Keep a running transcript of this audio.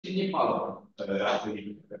się nie palą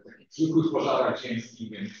raczej w zwykłych pożarach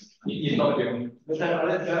ziemskich, więc nie robią. No tak,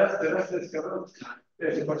 ale teraz to jest kawałka.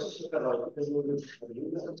 Zobaczycie kawałek, to byłoby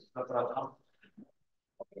naprawdę.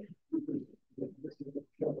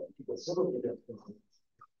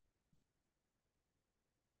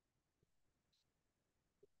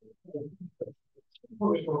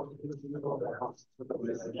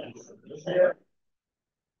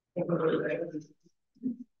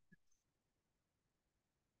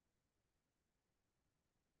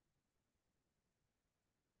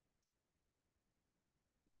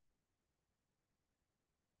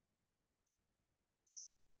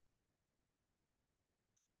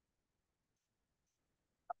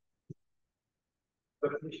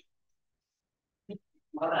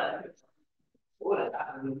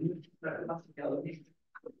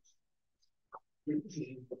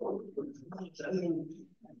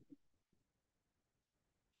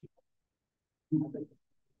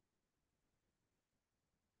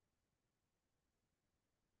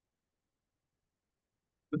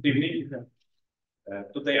 Good evening.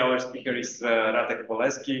 Today our speaker is Radek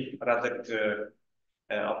Poleski. Radek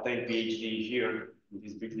obtained PhD here in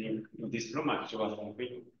this building, in this room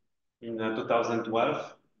actually, in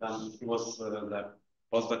 2012. Then he was the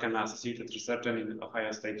postdoc and associated researcher in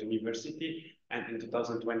Ohio State University. And in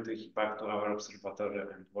 2020, he back to our observatory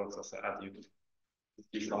and works as an adjunct.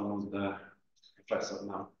 He's almost the professor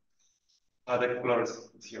now. Radek, floor is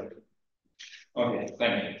yours. Okay,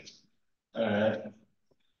 thank you.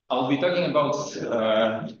 I'll be talking about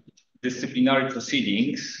disciplinary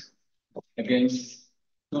proceedings against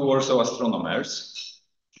two Warsaw astronomers.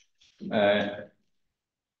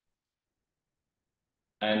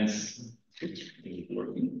 And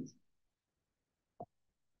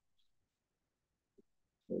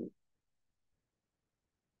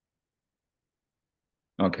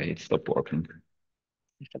okay, it stopped working.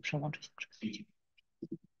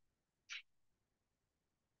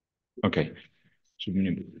 Okay.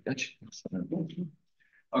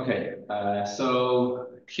 Okay, so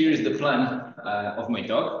here is the plan of my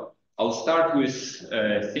talk. I'll start with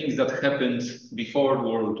things that happened before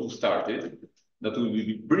World War II started. That will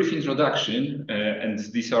be a brief introduction, and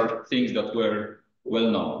these are things that were well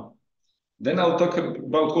known. Then I'll talk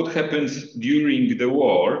about what happened during the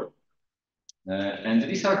war, and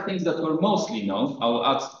these are things that were mostly known. I'll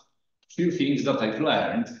add a few things that I've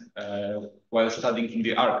learned while studying in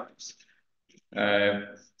the archives.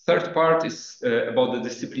 Third part is about the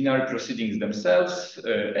disciplinary proceedings themselves,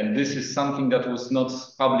 and this is something that was not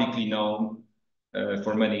publicly known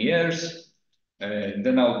for many years.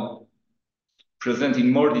 Then I'll present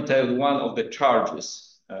in more detail one of the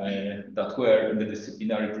charges that were in the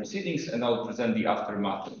disciplinary proceedings, and I'll present the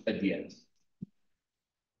aftermath at the end.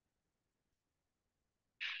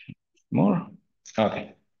 More?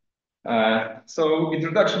 Okay. So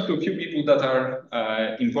introduction to a few people that are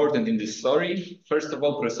important in this story. First of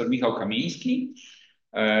all, Professor Michał Kamieński.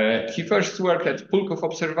 He first worked at Pulkow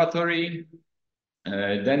Observatory.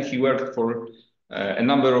 Then he worked for a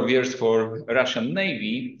number of years for Russian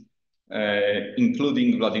Navy,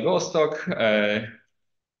 including Vladivostok.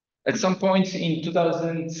 At some point in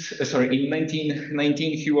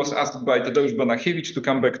 1919, he was asked by Tadeusz Banakiewicz to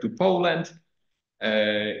come back to Poland.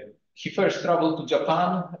 He first traveled to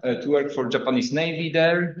Japan to work for Japanese Navy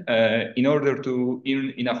there in order to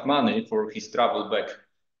earn enough money for his travel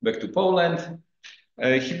back to Poland.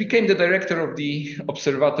 He became the director of the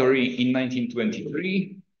observatory in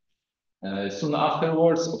 1923. Soon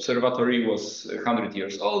afterwards, observatory was 100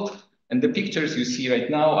 years old, and the pictures you see right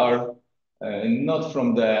now are not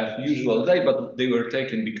from the usual day, but they were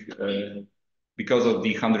taken because of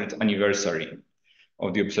the 100th anniversary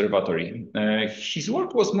of the observatory. His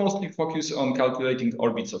work was mostly focused on calculating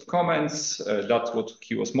orbits of comets. That's what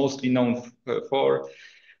he was mostly known for.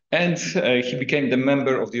 And he became the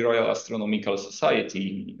member of the Royal Astronomical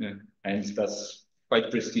Society, and that's quite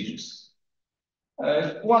prestigious.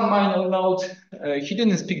 One minor note, he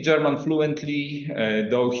didn't speak German fluently,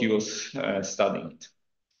 though he was studying it.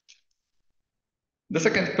 The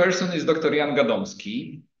second person is Dr. Jan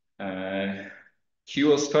Gadomski. He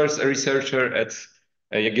was first a researcher at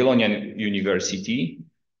Jagiellonian University.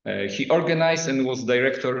 He organized and was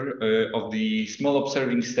director of the small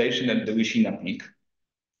observing station at the Łysina Peak.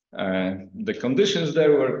 The conditions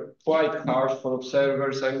there were quite harsh for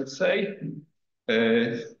observers, I would say.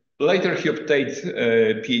 Later, he obtained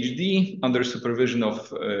a PhD under supervision of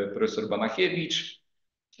Professor Banakiewicz,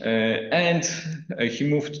 and he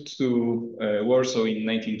moved to Warsaw in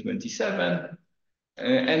 1927.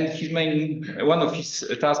 And one of his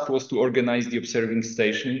tasks was to organize the observing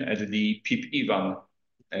station at the Pip Ivan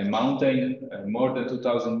mountain, more than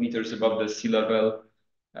 2,000 meters above the sea level.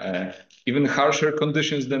 Even harsher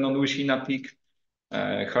conditions than on Łysina Peak.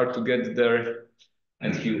 Hard to get there,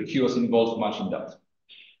 and he was involved much in that.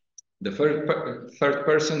 The third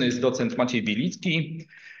person is docent Maciej Bielicki.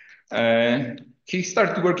 He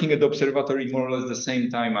started working at the observatory more or less the same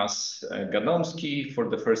time as Gadomski. For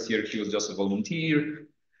the first year, he was just a volunteer.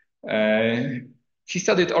 He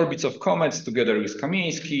studied orbits of comets together with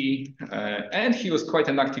Kamieński, and he was quite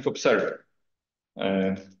an active observer.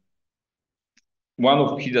 One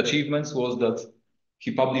of his achievements was that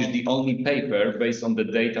he published the only paper based on the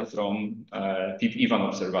data from Pip-Iwan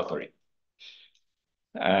Observatory.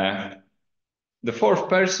 The fourth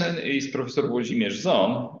person is Professor Włodzimierz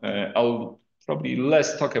Zon. I'll probably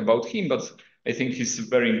less talk about him, but I think he's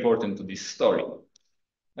very important to this story.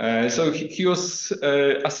 So he was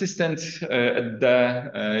assistant at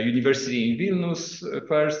the university in Vilnius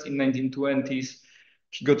first in 1920s.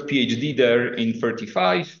 He got PhD there in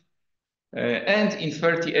 35. And in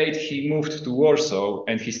 38, he moved to Warsaw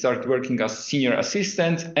and he started working as senior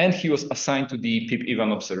assistant, and he was assigned to the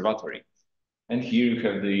Pip-Iwan Observatory. And here you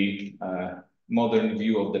have the modern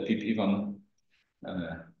view of the Pip-Iwan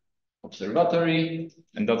Observatory.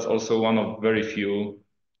 And that's also one of very few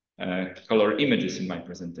color images in my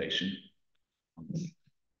presentation.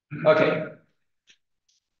 Okay.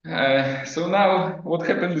 So now what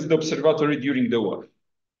happened with the observatory during the war?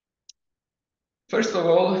 First of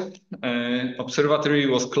all, observatory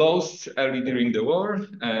was closed early during the war.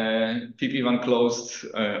 Pip-Iwan closed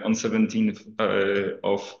on 17th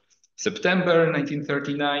of September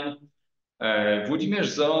 1939.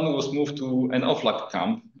 Włodzimierz Zon was moved to an OFLAG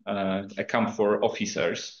camp, a camp for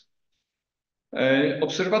officers.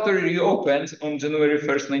 Observatory reopened on January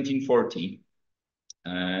 1st, 1940.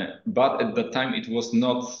 But at that time, it was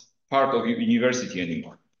not part of university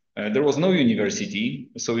anymore. There was no university,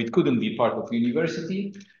 so it couldn't be part of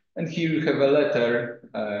university. And here you have a letter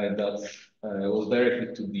that was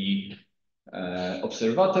directed to the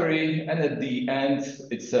observatory. And at the end,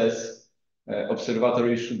 it says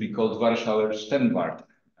observatory should be called Warschauer Sternwarte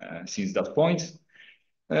since that point.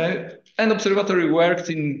 And observatory worked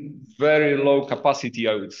in very low capacity,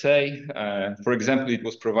 I would say. For example, it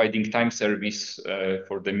was providing time service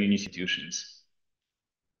for the institutions,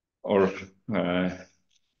 or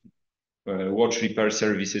watch repair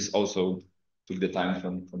services also took the time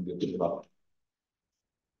from the observatory.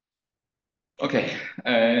 Okay,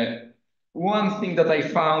 one thing that I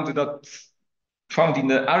found in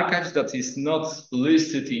the archives that is not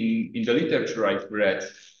listed in the literature I've read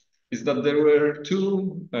is that there were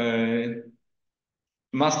two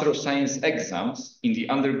Master of Science exams in the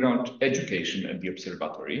underground education at the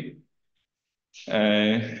observatory.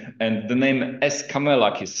 And the name S.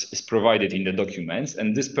 Kamelak is provided in the documents.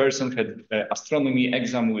 And this person had astronomy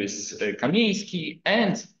exam with Kamieński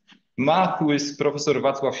and math with Professor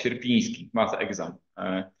Wacław Sierpiński, math exam.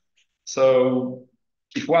 So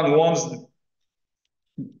if one wants,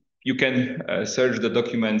 you can search the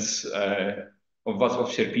documents of Wacław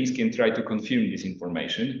Sierpiński and try to confirm this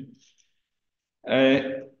information.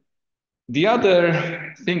 The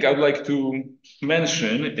other thing I'd like to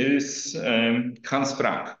mention is Hans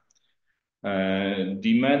Frank,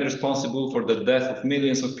 the man responsible for the death of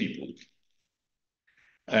millions of people.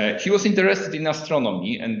 He was interested in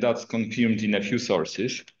astronomy, and that's confirmed in a few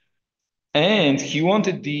sources. And he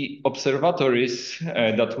wanted the observatories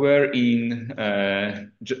that were in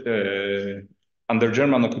under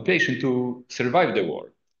German occupation to survive the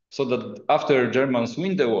war, so that after Germans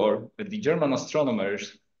win the war, the German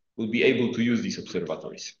astronomers will be able to use these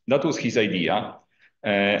observatories. That was his idea.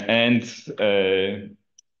 And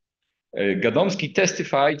Gadomski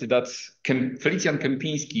testified that Felicjan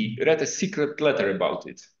Kępiński read a secret letter about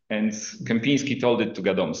it, and Kępiński told it to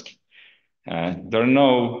Gadomski. There are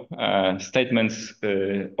no statements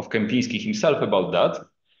of Kępiński himself about that,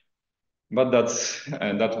 but that's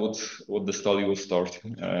what the story was told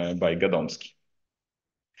by Gadomski.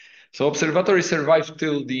 So observatory survived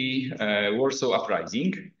till the Warsaw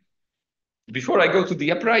Uprising. Before I go to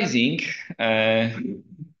the uprising, there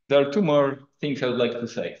are two more things I would like to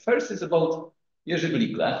say. First is about Jerzy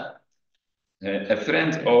Blikle, a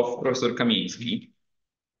friend of Professor Kamieński.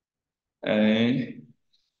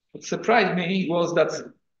 What surprised me was that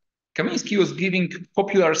Kamieński was giving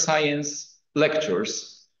popular science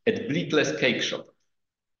lectures at Blikle's cake shop.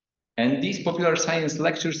 And these popular science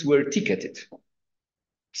lectures were ticketed.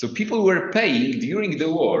 So people were paying during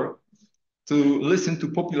the war to listen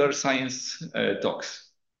to popular science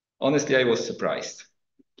talks. Honestly, I was surprised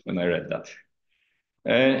when I read that.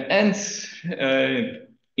 And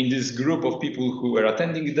in this group of people who were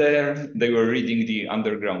attending there, they were reading the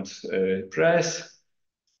underground press,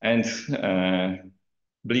 and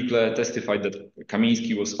Blikle testified that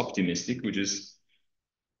Kamieński was optimistic, which is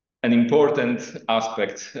an important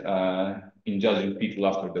aspect in judging people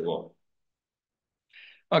after the war.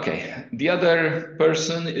 Okay, the other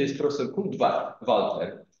person is Professor Kurt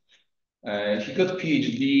Walter. He got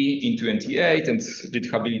PhD in 1928 and did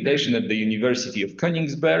habilitation at the University of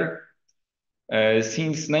Königsberg.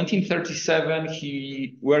 Since 1937,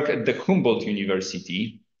 he worked at the Humboldt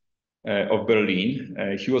University of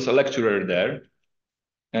Berlin. He was a lecturer there.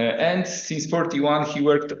 And since 1941, he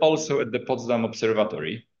worked also at the Potsdam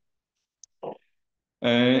Observatory.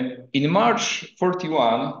 In March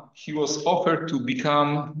 1941, he was offered to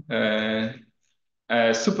become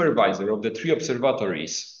a supervisor of the 3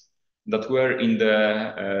 observatories that were in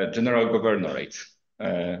the General Governorate,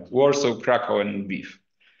 Warsaw, Krakow, and Lviv.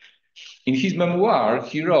 In his memoir,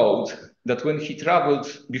 he wrote that when he traveled,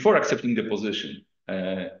 before accepting the position,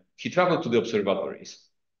 he traveled to the observatories.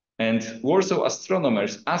 And Warsaw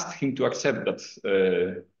astronomers asked him to accept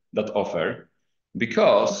that offer,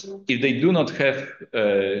 because if they do not have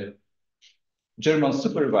a German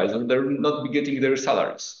supervisor, they will not be getting their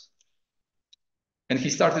salaries. And he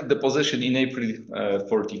started the position in April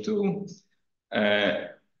 1942.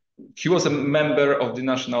 He was a member of the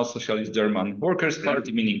National Socialist German Workers'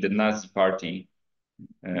 Party, meaning the Nazi party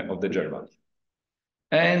of the Germany.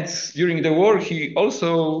 And during the war, he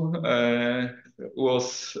also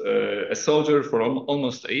was a soldier for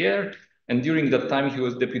almost a year. And during that time, he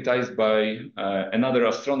was deputized by another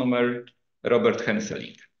astronomer, Robert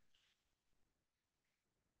Henseling.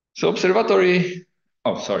 So observatory,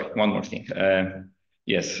 oh, sorry, one more thing.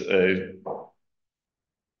 Yes,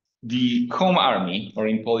 the Home Army, or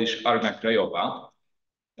in Polish, Armia Krajowa,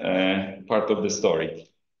 part of the story.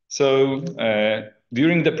 So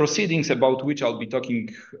during the proceedings about which I'll be talking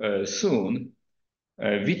soon,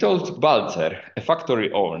 Witold Balcer, a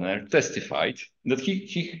factory owner, testified that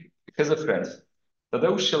he has a friend,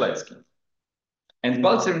 Tadeusz Sielecki. And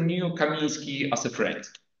Balcer knew Kamieński as a friend.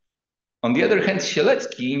 On the other hand,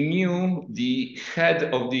 Sielecki knew the head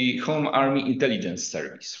of the Home Army Intelligence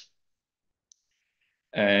Service.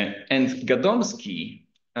 And Gadomski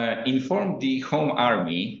informed the Home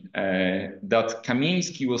Army that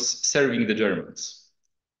Kamieński was serving the Germans.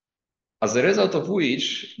 As a result of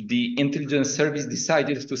which, the intelligence service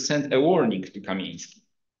decided to send a warning to Kamieński.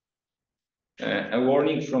 A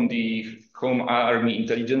warning from the Home Army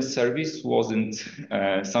Intelligence Service wasn't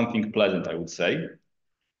something pleasant, I would say.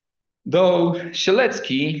 Though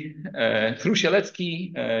Sielecki, through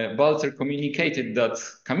Sielecki, Balcer communicated that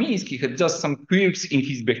Kamieński had just some quirks in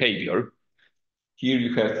his behavior. Here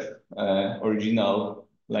you have original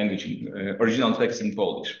language, original text in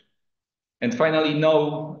Polish. And finally,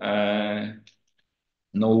 no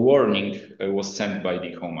warning was sent by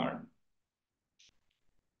the Home Army.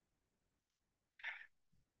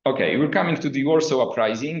 Okay, we're coming to the Warsaw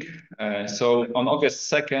Uprising. So on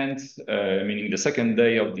August 2nd, meaning the second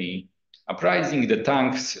day of the uprising, the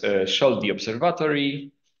tanks shelled the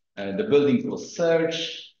observatory. The building was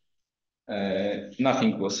searched.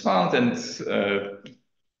 Nothing was found, and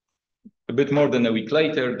a bit more than a week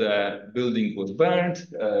later, the building was burned.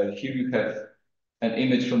 Here you have an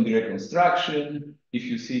image from the reconstruction. If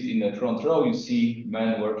you see it in the front row, you see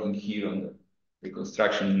men working here on the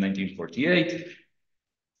reconstruction in 1948.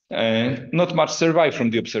 Not much survived from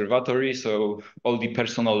the observatory, so all the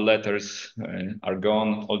personal letters are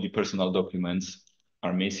gone, all the personal documents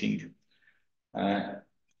are missing.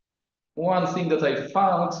 One thing that I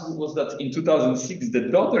found was that in 2006, the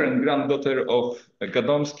daughter and granddaughter of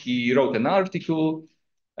Gadomski wrote an article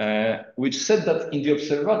which said that in the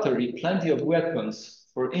observatory, plenty of weapons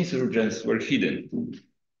for insurgents were hidden.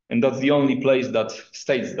 And that's the only place that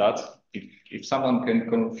states that. If someone can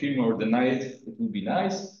confirm or deny it, it would be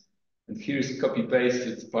nice. And here's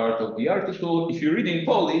copy-pasted part of the article. If you read in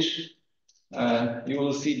Polish, you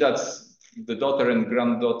will see that the daughter and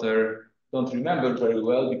granddaughter don't remember very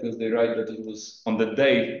well, because they write that it was on the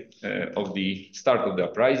day of the start of the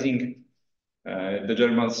uprising. The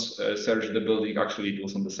Germans searched the building. Actually, it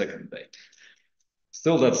was on the second day.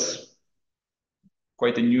 Still, that's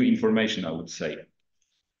quite a new information, I would say,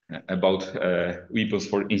 about weapons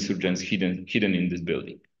for insurgents hidden in this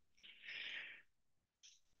building.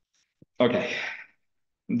 Okay,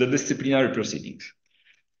 the disciplinary proceedings.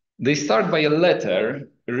 They start by a letter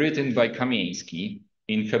written by Kamieński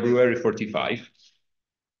in February 1945.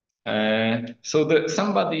 So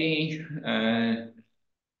somebody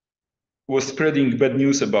was spreading bad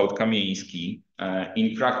news about Kamieński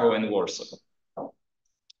in Krakow and Warsaw.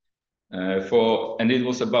 and it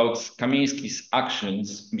was about Kamieński's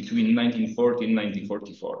actions between 1940 and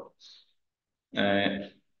 1944.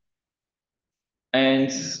 And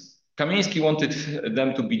Kamieński wanted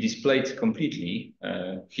them to be displayed completely,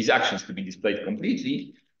 his actions to be displayed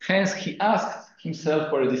completely. Hence, he asked himself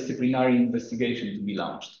for a disciplinary investigation to be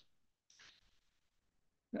launched.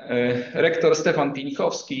 Rector Stefan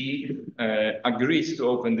Pieńkowski agreed to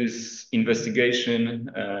open this investigation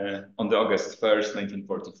on the August 1st,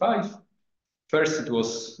 1945. First, it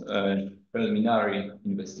was a preliminary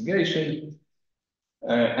investigation.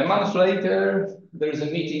 A month later, there is a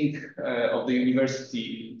meeting of the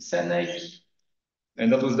University Senate, and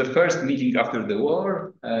that was the first meeting after the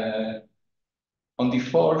war. On the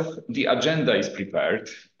 4th, the agenda is prepared,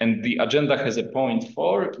 and the agenda has a point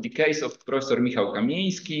for the case of Professor Michał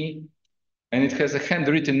Kamieński, and it has a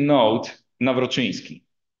handwritten note, Nawroczyński.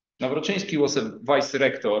 Nawroczyński was a vice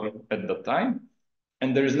rector at that time,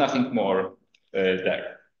 and there is nothing more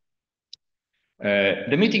there.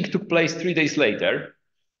 The meeting took place 3 days later,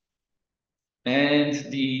 and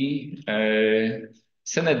the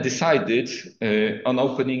Senate decided on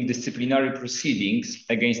opening disciplinary proceedings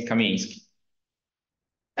against Kamieński.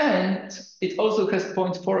 And it also has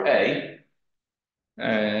point 4a,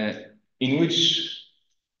 in which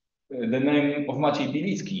the name of Maciej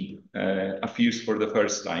Bielicki appears for the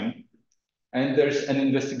first time. And there's an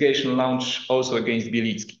investigation launched also against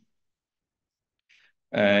Bielicki.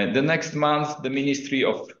 The next month, the Ministry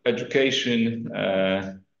of Education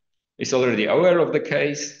is already aware of the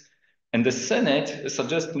case, and the Senate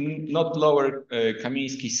suggests to not lower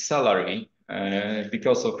Kamieński's salary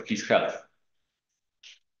because of his health.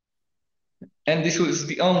 And this was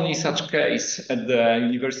the only such case at the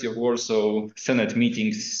University of Warsaw Senate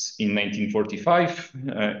meetings in 1945.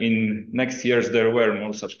 In next years, there were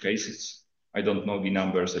more such cases. I don't know the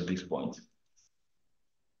numbers at this point.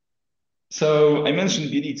 So I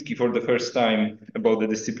mentioned Bielicki for the first time about the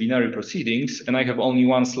disciplinary proceedings, and I have only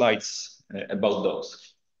one slide about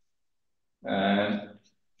those.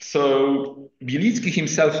 So Bielicki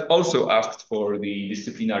himself also asked for the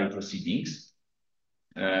disciplinary proceedings.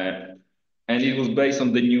 And it was based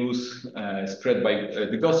on the news spread by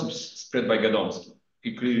the gossips spread by Gadomski.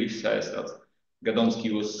 He clearly says that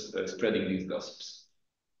Gadomski was spreading these gossips.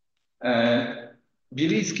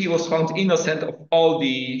 Bielicki was found innocent of all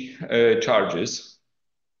the charges,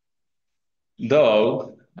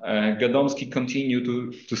 though Gadomski continued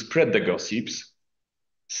to spread the gossips.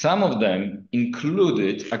 Some of them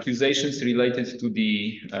included accusations related to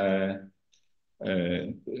the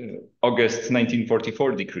August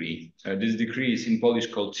 1944 decree. This decree is in Polish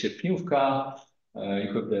called Sierpniówka.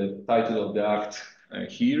 You have the title of the act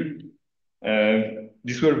here.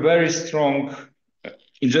 These were very strong.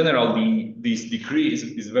 In general, this decree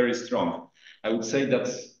is very strong. I would say that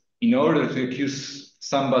in order to accuse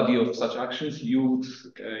somebody of such actions, you would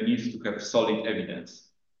need to have solid evidence.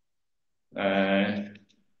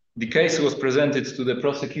 The case was presented to the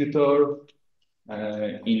prosecutor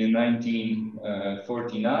in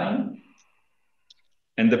 1949,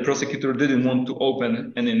 and the prosecutor didn't want to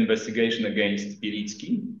open an investigation against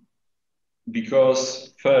Bielicki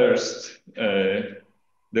because first,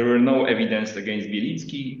 there were no evidence against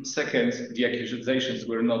Bielicki. Second, the accusations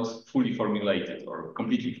were not fully formulated or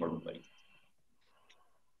completely formulated.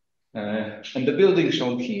 And the building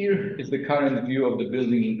shown here is the current view of the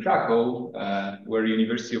building in Krakow, where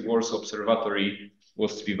University of Warsaw Observatory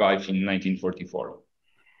was revived in 1944.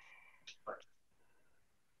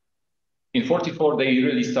 In 44, they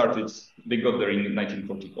really started, they got there in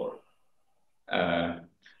 1944.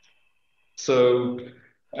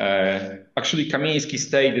 Actually, Kamieński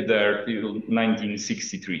stayed there till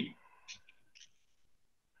 1963.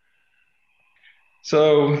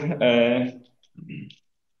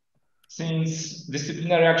 Since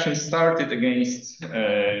disciplinary action started against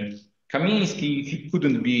Kamieński, he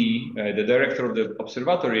couldn't be the director of the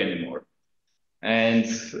observatory anymore. And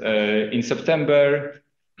in September,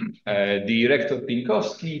 the rector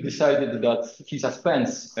Pieńkowski decided that he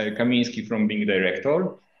suspends Kamieński from being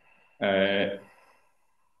director.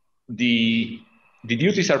 The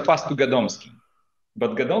duties are passed to Gadomski,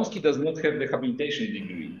 but Gadomski does not have the habilitation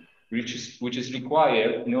degree, which is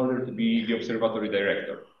required in order to be the observatory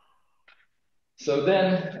director. So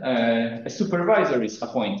then a supervisor is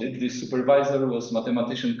appointed. This supervisor was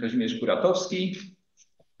mathematician Kazimierz Kuratowski.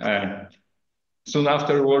 Soon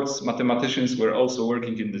afterwards, mathematicians were also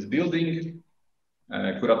working in this building.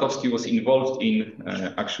 Kuratowski was involved in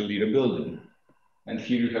actually rebuilding. And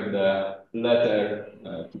here you have the letter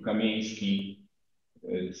to Kamieński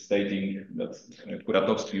stating that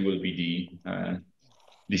Kuratowski will be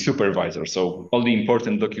the supervisor. So all the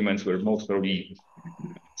important documents were mostly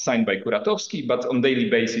signed by Kuratowski, but on daily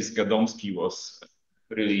basis, Gadomski was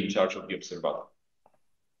really in charge of the observatory.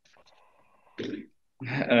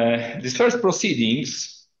 These first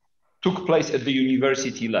proceedings took place at the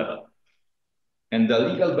university level. And the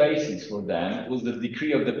legal basis for them was the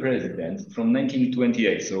decree of the president from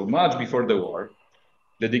 1928, so much before the war,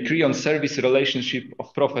 the decree on service relationship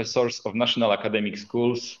of professors of national academic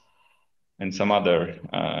schools and some other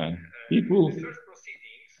people.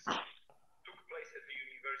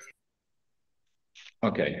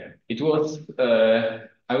 Okay, it was,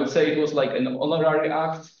 I would say it was like an honorary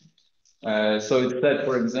act. So it said,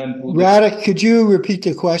 for example... Radek, could you repeat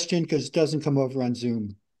the question because it doesn't come over on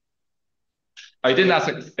Zoom? I didn't ask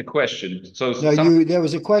a question. So no, there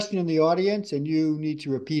was a question in the audience and you need to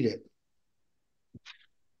repeat it.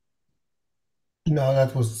 No,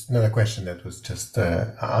 that was not a question. That was just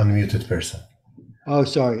an unmuted person. Oh,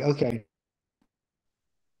 sorry. Okay.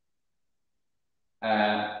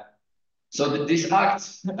 So this act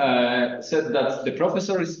said that the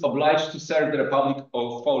professor is obliged to serve the Republic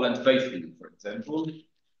of Poland faithfully, for example.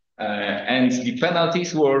 And the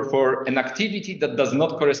penalties were for an activity that does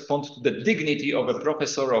not correspond to the dignity of a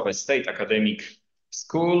professor of a state academic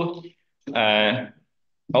school.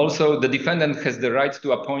 Also, the defendant has the right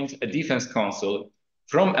to appoint a defense counsel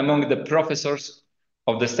from among the professors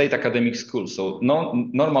of the state academic school. So no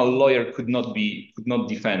normal lawyer could not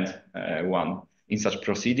defend one in such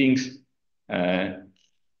proceedings.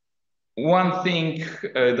 One thing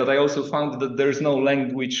that I also found that there is no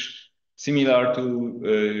language similar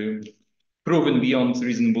to proven beyond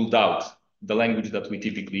reasonable doubt, the language that we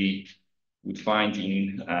typically would find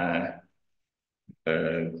in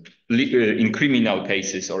criminal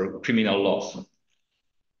cases or criminal laws.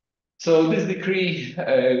 So this decree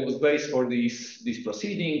was based for these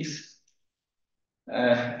proceedings.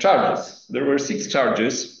 Charges. There were 6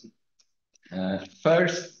 charges.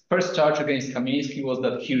 First charge against Kamieński was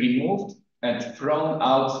that he removed and thrown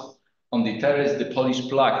out on the terrace the Polish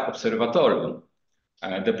flag observatory,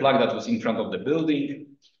 the flag that was in front of the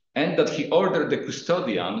building, and that he ordered the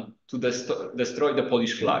custodian to destroy the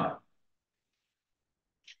Polish flag.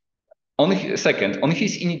 Second, on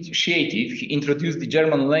his initiative, he introduced the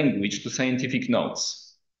German language to scientific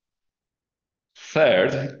notes.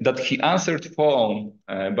 Third, that he answered phone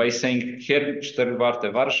by saying Herr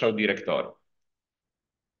Czterwarte Warsaw Dyrektor.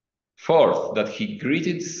 Fourth, that he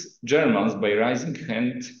greeted Germans by raising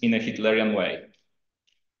hand in a Hitlerian way.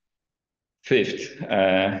 Fifth,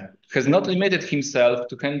 has not limited himself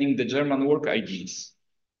to handing the German work IDs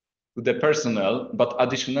to the personnel, but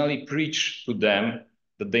additionally preached to them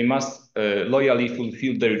that they must loyally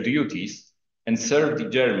fulfill their duties and serve the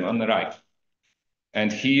German Reich.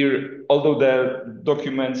 And here, although the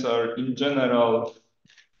documents are in general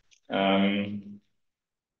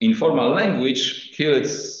informal language, here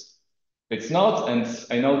it's not, and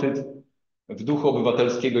I noted w duchu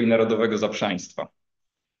obywatelskiego I narodowego zaprzaństwa.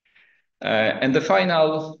 And the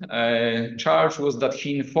final charge was that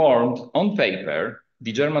he informed on paper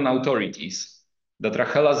the German authorities that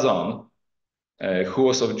Rachela Zon, who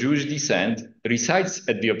was of Jewish descent, resides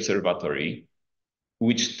at the observatory,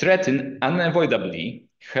 which threatened unavoidably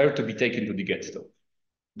her to be taken to the ghetto.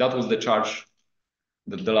 That was the charge,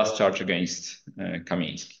 the last charge against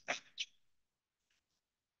Kamieński.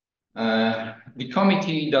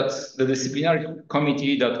 The disciplinary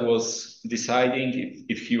committee that was deciding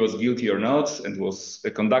if he was guilty or not and was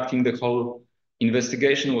conducting the whole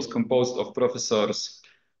investigation was composed of professors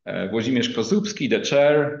Włodzimierz Kozubski, the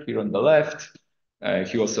chair here on the left.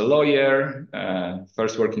 He was a lawyer,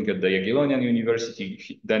 first working at the Jagiellonian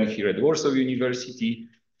University, then here at Warsaw University.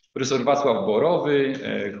 Professor Wacław Borowy,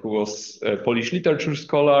 who was a Polish literature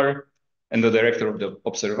scholar and the director of the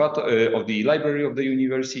of the library of the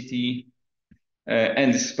university,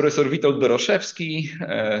 and Professor Witold Doroszewski,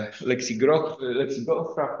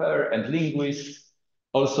 lexicographer and linguist,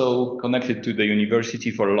 also connected to the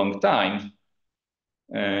university for a long time.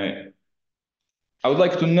 I would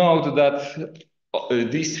like to note that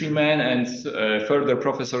these 3 men and further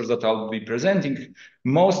professors that I'll be presenting,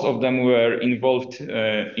 most of them were involved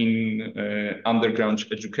in underground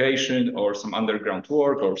education or some underground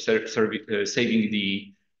work or saving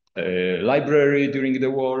the library during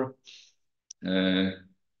the war. I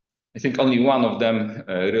think only one of them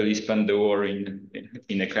really spent the war in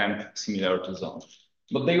a camp similar to Zon.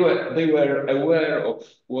 But they were aware of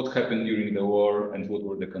what happened during the war and what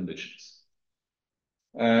were the conditions.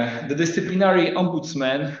 The disciplinary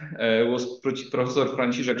ombudsman was Professor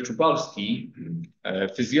Franciszek Czubalski, a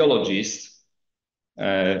physiologist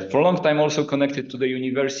For a long time also connected to the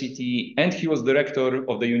university, and he was director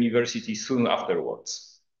of the university soon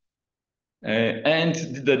afterwards. And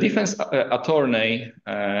the defense attorney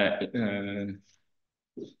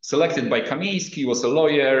selected by Kamieński was a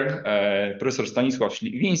lawyer, Professor Stanisław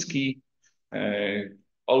Śliwiński,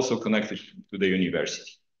 also connected to the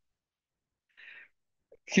university.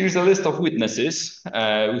 Here's a list of witnesses. We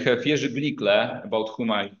have Jerzy Blikle, about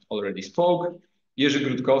whom I already spoke, Jerzy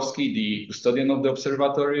Grudkowski, the custodian of the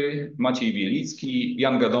observatory, Maciej Bielicki,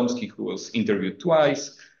 Jan Gadomski, who was interviewed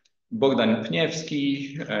twice, Bogdan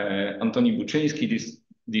Pniewski, Antoni Buczyński.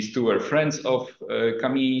 These two were friends of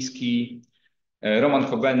Kamieński, Roman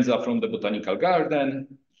Kobenza from the Botanical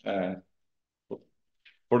Garden.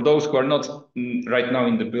 For those who are not right now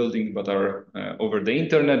in the building but are over the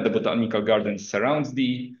internet, the Botanical Garden surrounds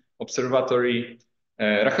the observatory.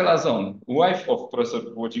 Rachela Zon, wife of Professor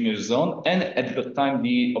Włodzimierz Zon, and at that time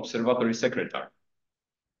the observatory secretary.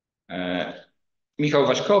 Michał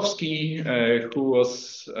Waśkowski, who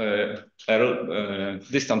was a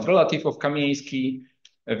distant relative of Kamieński,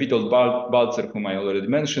 Witold Balcer, whom I already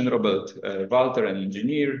mentioned, Robert Walter, an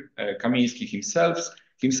engineer, Kamieński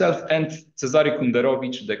himself, and Cezary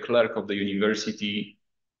Kunderowicz, the clerk of the university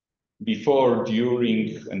before,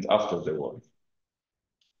 during, and after the war.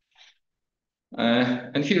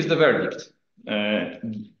 And here's the verdict.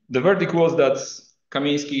 The verdict was that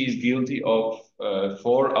Kamieński is guilty of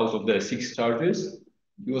 4 out of the 6 charges.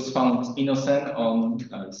 He was found innocent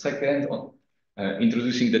on second on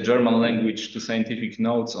introducing the German language to scientific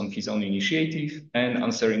notes on his own initiative and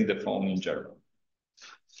answering the phone in German.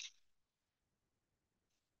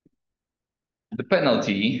 The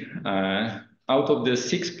penalty, out of the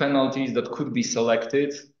 6 penalties that could be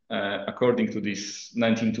selected, according to this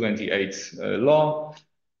 1928 law,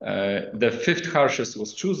 the 5th harshest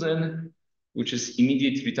was chosen, which is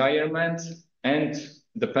immediate retirement and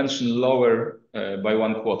the pension lower by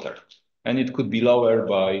 1/4. And it could be lower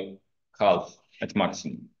by half at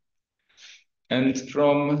maximum. And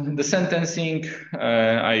from the sentencing,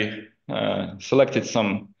 I selected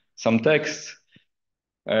some text.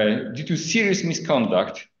 Due to serious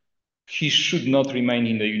misconduct, he should not remain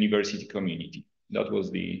in the university community. That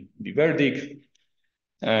was the verdict.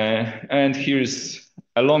 And here's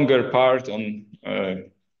a longer part on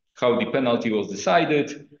how the penalty was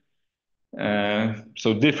decided.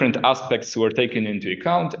 So different aspects were taken into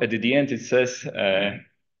account. At the end, it says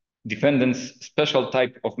defendant's special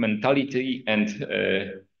type of mentality and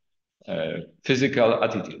physical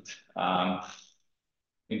attitude.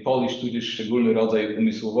 In Polish, tudzież szczególny rodzaj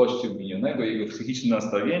umysłowości obwinionego, jego psychiczne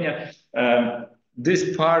nastawienie.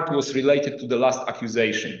 This part was related to the last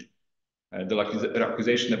accusation, the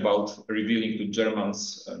accusation about revealing to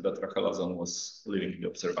Germans that Rachela Zon was living in the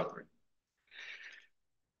observatory.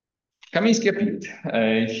 Kamieński appealed.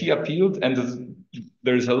 He appealed, and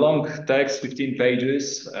there's a long text, 15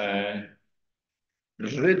 pages,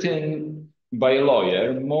 written by a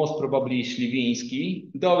lawyer, most probably Śliwiński,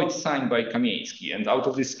 though it's signed by Kamieński. And out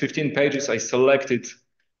of these 15 pages, I selected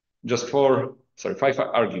just 5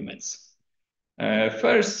 arguments.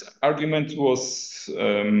 First argument was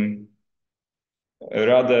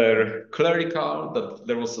rather clerical, that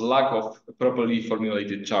there was a lack of properly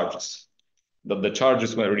formulated charges, that the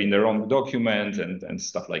charges were in the wrong document and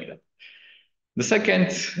stuff like that. The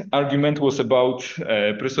second argument was about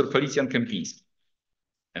Professor Felicjan Kępiński,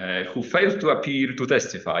 who failed to appear to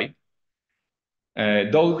testify,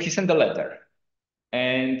 though he sent a letter.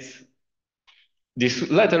 And this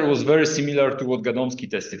letter was very similar to what Gadomski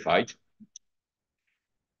testified.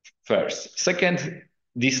 First. Second,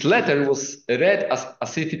 this letter was read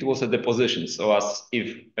as if it was a deposition, so as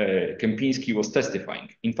if Kępiński was testifying.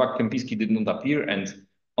 In fact, Kępiński did not appear, and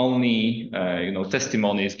only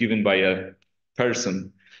testimony is given by a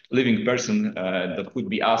person, living person that could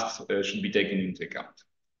be asked should be taken into account.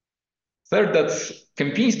 Third, that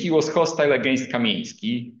Kępiński was hostile against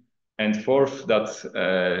Kamieński, and fourth, that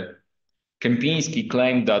Kępiński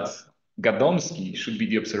claimed that Gadomski should be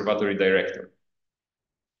the observatory director.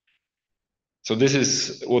 So this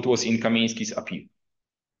is what was in Kamieński's appeal.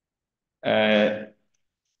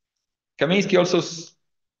 Kamieński also,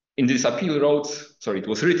 in this appeal it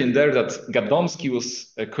was written there that Gadomski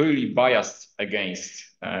was clearly biased against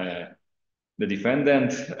the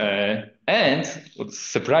defendant, and what's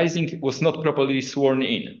surprising, was not properly sworn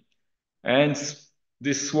in. And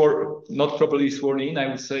this not properly sworn in, I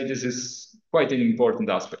would say this is quite an important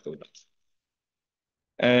aspect of that.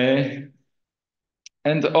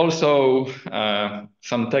 And also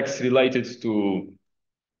some text related to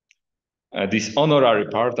this honorary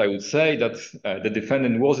part. I would say that the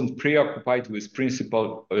defendant wasn't preoccupied with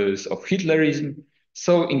principles of Hitlerism,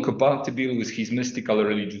 so incompatible with his mystical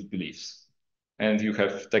religious beliefs. And you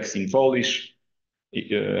have text in Polish,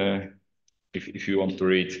 if you want to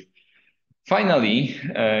read. Finally,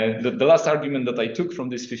 the last argument that I took from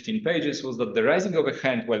these 15 pages was that the raising of a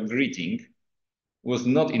hand while greeting was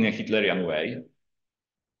not in a Hitlerian way.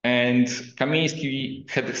 And Kamieński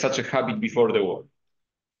had such a habit before the war.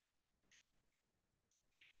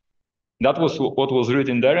 That was what was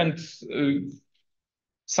written there, and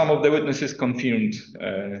some of the witnesses confirmed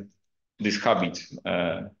this habit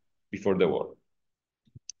before the war.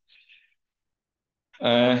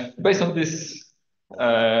 Based on this,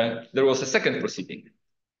 there was a second proceeding.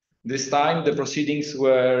 This time, the proceedings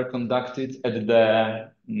were conducted at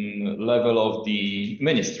the level of the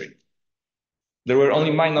ministry. There were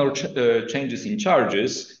only minor changes in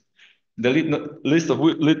charges. The list of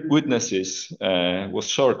witnesses was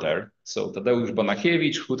shorter. So Tadeusz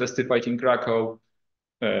Bonachiewicz, who testified in Krakow,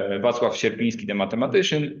 Wacław Sierpiński, the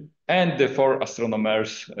mathematician, and the 4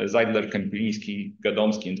 astronomers, Zeidler, Kempinski,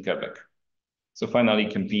 Gadomski, and Quebec. So finally,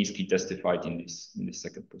 Kempinski testified in this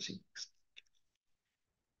second proceedings.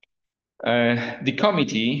 The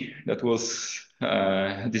committee that was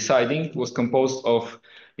deciding was composed of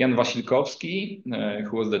Jan Wasilkowski,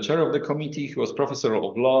 who was the chair of the committee. He was professor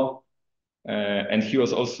of law, and he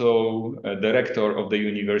was also the rector of the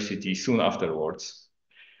university soon afterwards.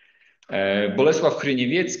 Bolesław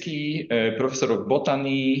Hryniewiecki, professor of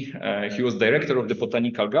botany. He was director of the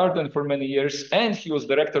botanical garden for many years, and he was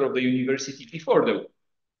director of the university before the war.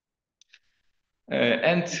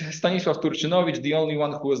 And Stanisław Turczynowicz, the only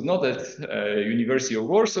one who was not at University of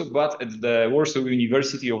Warsaw, but at the Warsaw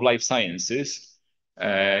University of Life Sciences.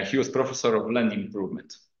 He was professor of land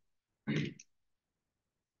improvement.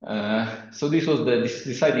 So this was the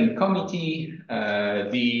deciding committee.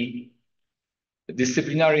 The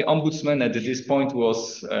disciplinary ombudsman at this point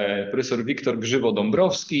was Professor Wiktor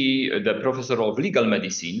Grzywo-Dąbrowski, the professor of legal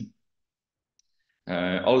medicine,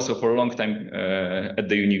 also for a long time at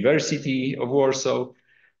the University of Warsaw.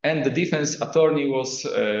 And the defense attorney was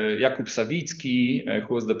Jakub Sawicki,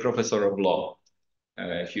 who was the professor of law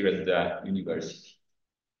here at the university.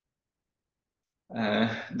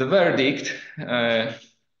 The verdict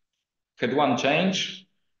had one change.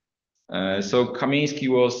 So Kamieński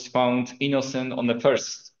was found innocent on the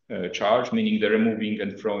first charge, meaning the removing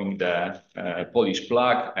and throwing the Polish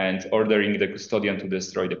flag and ordering the custodian to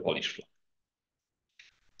destroy the Polish flag.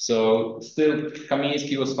 So still,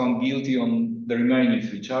 Kamieński was found guilty on the remaining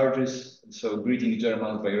 3 charges. So greeting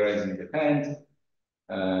Germans by raising the hand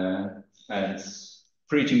and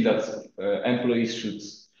preaching that employees should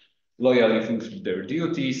loyally fulfill their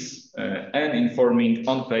duties and informing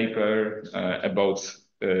on paper about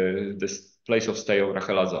the place of stay of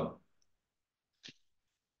Rachela.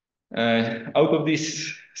 Out of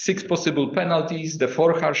these 6 possible penalties, the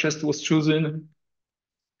 4th harshest was chosen.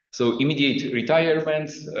 So immediate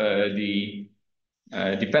retirement, the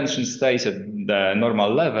pension stays at the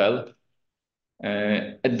normal level.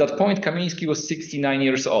 At that point, Kamieński was 69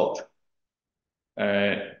 years old.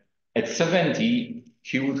 At 70,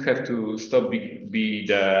 he would have to stop be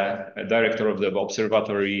the director of the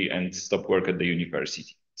observatory and stop work at the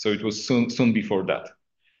university. So it was soon before that.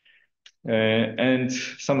 And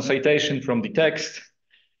some citation from the text.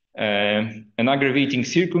 An aggravating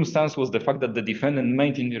circumstance was the fact that the defendant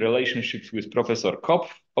maintained relationships with Professor Kopf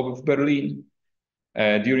of Berlin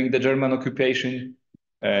during the German occupation.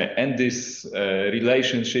 And these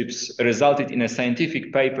relationships resulted in a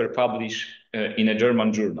scientific paper published in a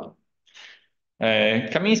German journal.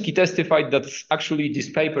 Kamieński testified that actually this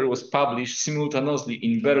paper was published simultaneously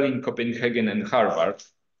in Berlin, Copenhagen, and Harvard.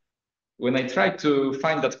 When I tried to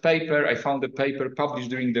find that paper, I found a paper published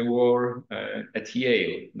during the war at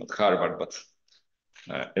Yale, not Harvard, but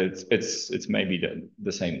it's maybe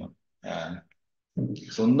the same one.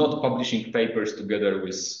 So not publishing papers together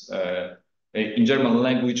with in German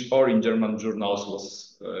language or in German journals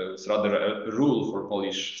was rather a rule for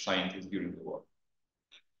Polish scientists during the war.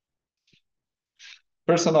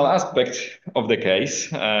 Personal aspect of the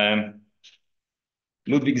case,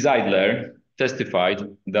 Ludwig Zeidler testified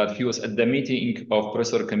that he was at the meeting of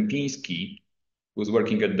Professor Kempinski, who was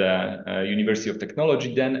working at the University of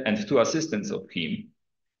Technology then, and 2 assistants of him.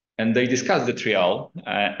 And they discussed the trial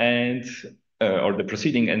or the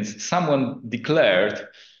proceeding, and someone declared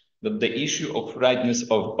that the issue of rightness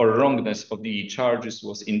or wrongness of the charges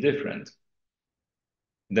was indifferent.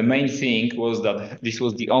 The main thing was that this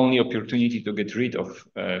was the only opportunity to get rid of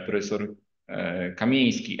Professor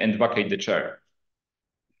Kamieński and vacate the chair.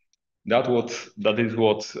 That is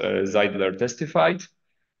what Zeidler testified.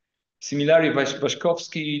 Similarly,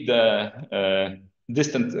 Waśkowski, the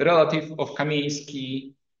distant relative of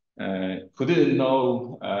Kamieński, who didn't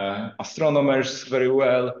know astronomers very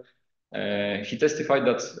well. He testified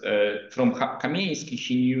that from Kamieński,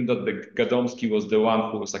 he knew that the Gadomski was the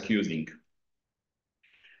one who was accusing.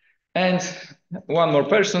 And one more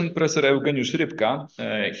person, Professor Eugeniusz Rybka,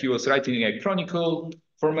 he was writing a chronicle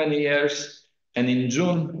for many years. And in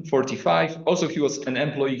June 45, also he was an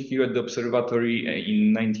employee here at the observatory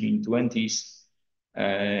in 1920s.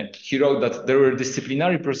 He wrote that there were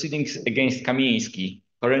disciplinary proceedings against Kamieński,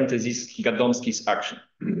 parentheses, Gadomski's action,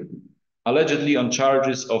 allegedly on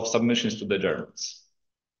charges of submissions to the Germans.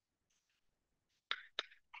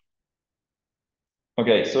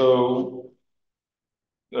 Okay, so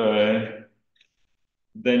the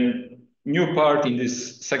new part in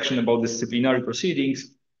this section about disciplinary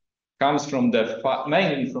proceedings comes from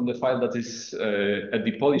mainly from the file that is at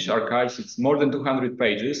the Polish archives. It's more than 200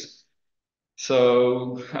 pages.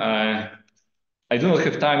 So I do not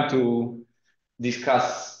have time to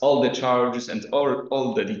discuss all the charges and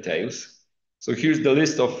all the details. So here's the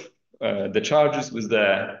list of the charges with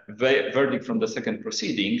the verdict from the second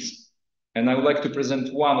proceedings. And I would like to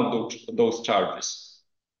present one of those charges.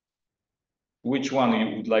 Which one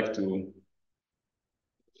you would like to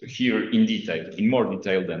hear in detail, in more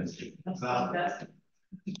detail than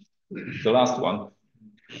the last one?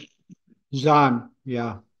 Zon,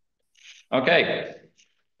 yeah. Okay.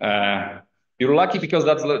 You're lucky because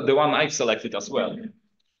that's the one I've selected as well.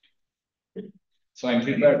 So I'm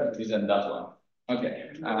prepared to present that one.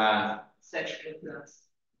 Okay.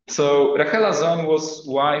 So Rachela Zon was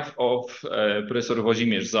wife of Professor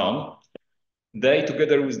Włodzimierz Zon. They,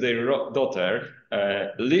 together with their daughter,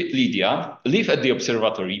 Lydia, lived at the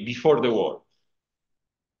observatory before the war.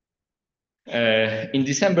 In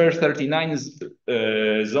December 39,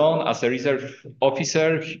 Zon, as a reserve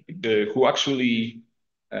officer who actually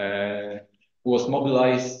was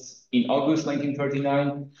mobilized in August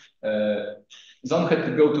 1939, Zon had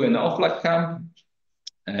to go to an off-flag camp.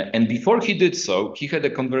 And before he did so, he had a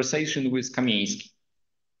conversation with Kamieński.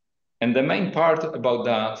 And the main part about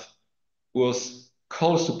that was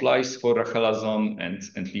coal supplies for Rachela Zon and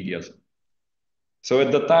Lydia Zon. So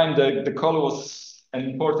at the time, the coal was an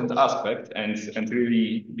important aspect, and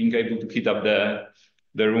really being able to heat up the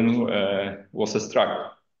room was a struggle.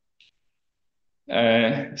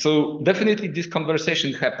 So definitely this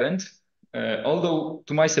conversation happened, although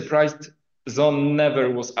to my surprise, Zon never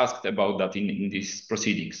was asked about that in these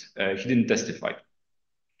proceedings. He didn't testify.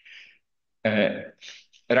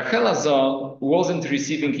 Rachela Zon wasn't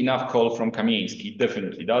receiving enough coal from Kamieński,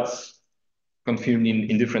 definitely. That's confirmed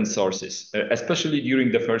in different sources, especially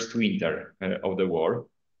during the first winter of the war.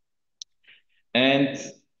 And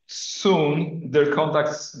soon their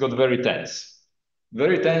contacts got very tense.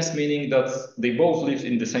 Very tense, meaning that they both lived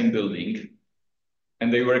in the same building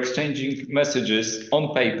and they were exchanging messages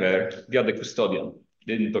on paper via the custodian.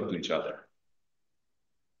 They didn't talk to each other.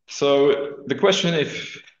 So the question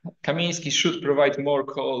if Kamieński should provide more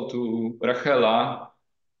coal to Rachela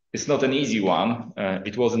is not an easy one.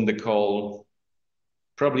 It wasn't the call,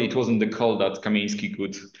 probably it wasn't the call that Kamieński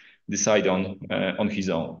could decide on his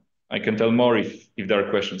own. I can tell more if there are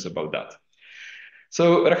questions about that.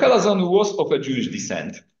 So Rachela Zon was of a Jewish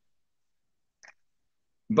descent,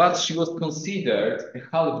 but she was considered a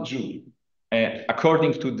half Jew,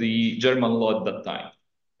 according to the German law at that time.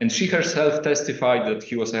 And she herself testified that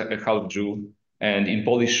he was a half Jew, and in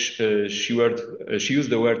Polish she used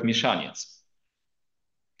the word mieszaniec.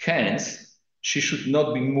 Hence, she should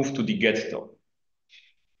not be moved to the ghetto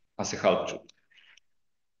as a half Jew.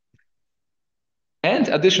 And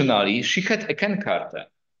additionally, she had a Kenkarte,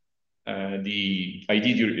 the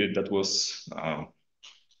ID that was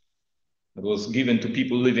given to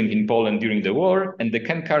people living in Poland during the war, and the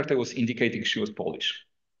Kenkarte was indicating she was Polish.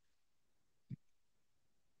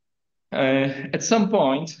 At some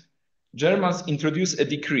point, Germans introduced a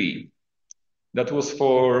decree that was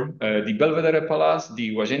for the Belvedere Palace,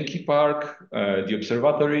 the Łazienki Park, the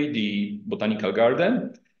observatory, the botanical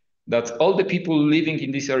garden, that all the people living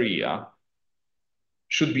in this area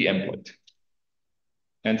should be employed.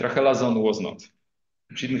 And Rachela Zon was not.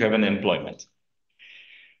 She didn't have any employment.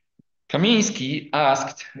 Kamieński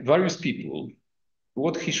asked various people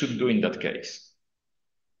what he should do in that case.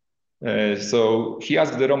 So he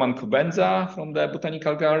asked the Roman Kubenza from the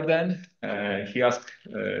botanical garden. He asked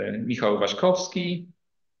Michał Waszkowski.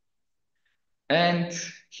 And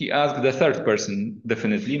he asked the third person,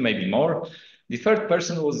 definitely, maybe more. The third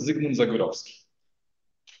person was Zygmunt Zagórowski.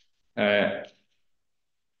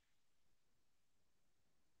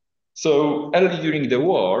 So early during the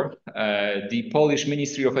war, the Polish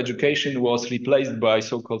Ministry of Education was replaced by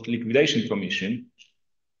so-called liquidation commission.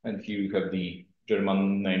 And here you have the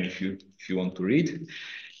German name if you want to read.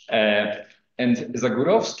 And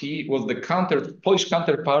Zagórowski was the Polish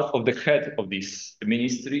counterpart of the head of this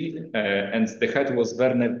ministry, and the head was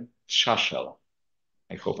Werner Trzaszel.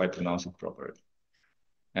 I hope I pronounce it properly.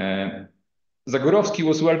 Zagórowski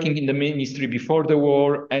was working in the ministry before the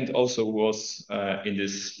war and also was in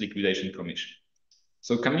this liquidation commission.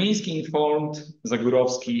 So Kamieński informed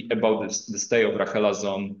Zagórowski about the stay of Rachela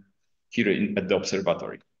Zon here at the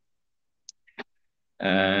observatory.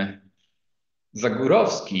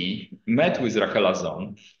 Zagórowski met with Rachela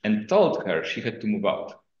Zon and told her she had to move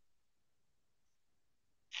out.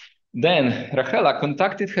 Then Rachela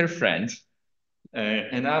contacted her friend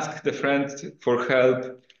and asked the friend for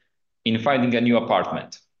help in finding a new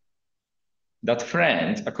apartment. That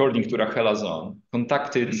friend, according to Rachela Zon,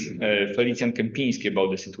 contacted Felicjan Kępiński about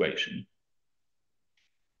the situation.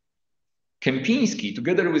 Kępiński,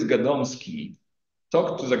 together with Gadomski,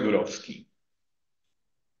 talked to Zagórowski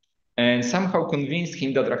and somehow convinced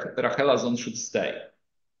him that Rachela Zon should stay.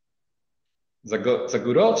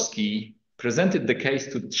 Zagórowski presented the case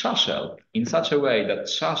to Trzaszel in such a way that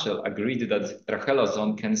Trzaszel agreed that Rachela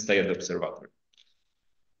Zon can stay at the observatory.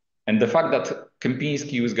 And the fact that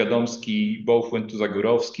Kępiński with Gadomski both went to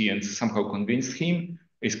Zagórowski and somehow convinced him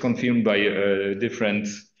is confirmed by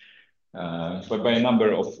by a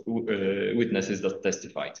number of witnesses that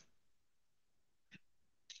testified.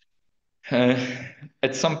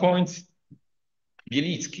 At some point,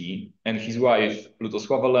 Bielicki and his wife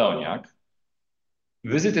Lutosława Leoniak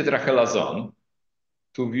visited Rachela Zon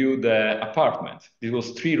to view the apartment. It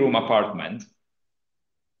was a 3-room apartment.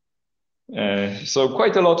 So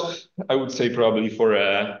quite a lot, I would say, probably for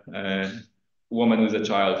a woman with a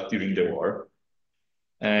child during the war.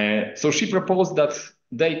 So she proposed that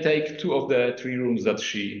they take 2 of the 3 rooms that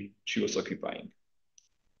she was occupying.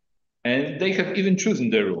 And they have even chosen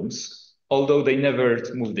their rooms, although they never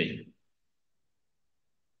moved in.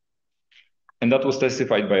 And that was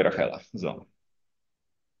testified by Rachela Zon.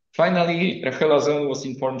 Finally, Rachela Zon was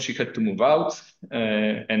informed she had to move out,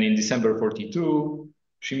 and in December 42,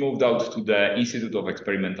 she moved out to the Institute of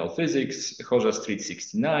Experimental Physics, Chorza Street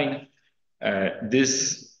 69.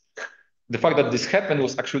 The fact that this happened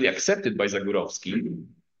was actually accepted by Zagórowski,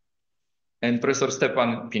 and Professor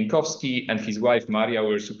Stepan Pienkowski and his wife Maria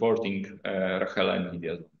were supporting Rachela and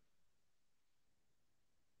Lidia Zon.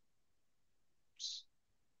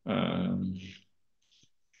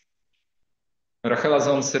 Rachela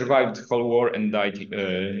Zon survived the whole war and died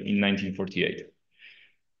in 1948.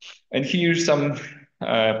 And here's some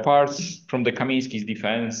parts from the Kamieński's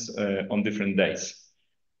defense on different days.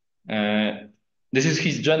 This is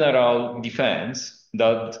his general defense,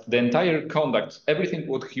 that the entire conduct, everything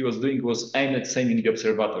what he was doing was aimed at saving the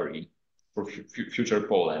observatory for future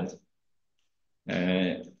Poland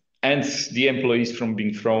and the employees from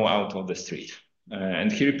being thrown out of the street.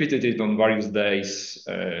 And he repeated it on various days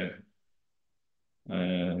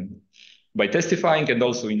by testifying and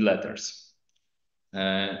also in letters.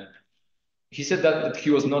 He said that he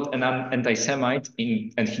was not an anti-Semite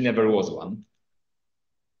and he never was one.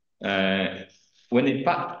 When it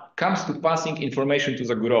comes to passing information to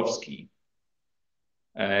Zagórowski,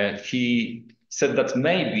 he said that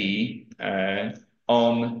maybe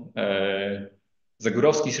on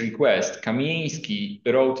Zagórowski's request, Kamieński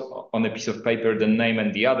wrote on a piece of paper the name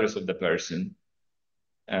and the address of the person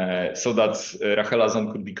so that Rachela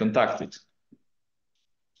Zon could be contacted.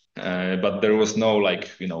 But there was no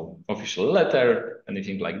official letter,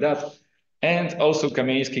 anything like that. And also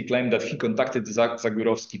Kamieński claimed that he contacted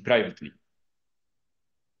Zagórowski privately.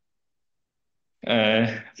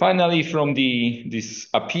 Finally, from this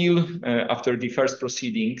appeal after the first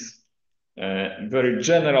proceedings, very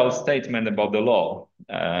general statement about the law.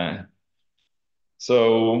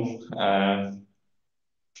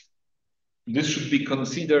 This should be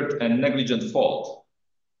considered a negligent fault.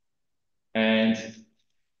 And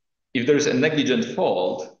if there is a negligent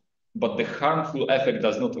fault, but the harmful effect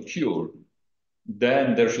does not occur,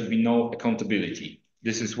 then there should be no accountability.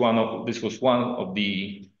 This was one of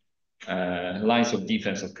the lines of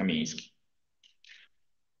defense of Kamieński.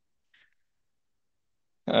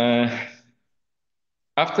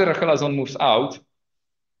 After Rachela Zon moves out,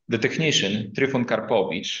 the technician, Tryfon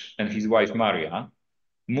Karpowicz, and his wife, Maria,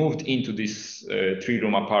 moved into this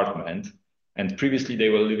 3-room apartment, and previously they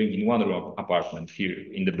were living in 1-room apartment here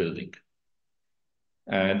in the building.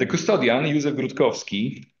 The custodian, Józef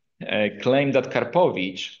Grudkowski, claimed that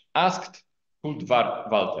Karpowicz asked Hult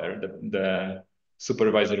Walter, the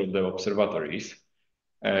supervisor of the observatories,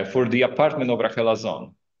 for the apartment of Rachela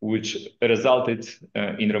Zon, which resulted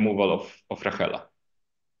in removal of Rachela.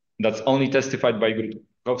 That's only testified by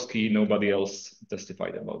Grudkowski. Nobody else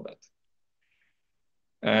testified about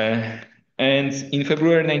that. And in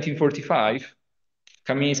February 1945,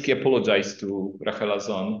 Kamieński apologized to Rachela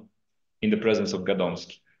Zon in the presence of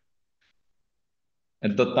Gadomski.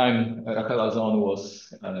 At that time, Rachela Zon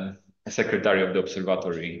was a secretary of the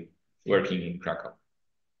observatory working in Krakow.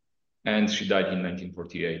 And she died in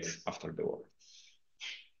 1948 after the war.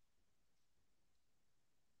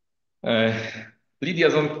 Lidia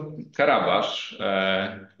Zon-Karabasz,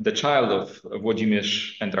 the child of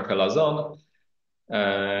Włodzimierz and Rachela Zon,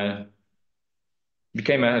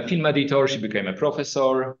 became a film editor. She became a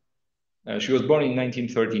professor. She was born in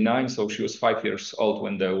 1939, so she was 5 years old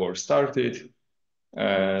when the war started.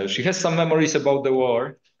 She has some memories about the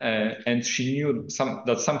war, and she knew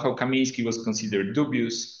that somehow Kamieński was considered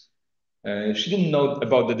dubious. She didn't know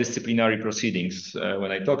about the disciplinary proceedings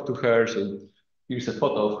when I talked to her. So here's a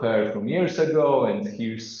photo of her from years ago, and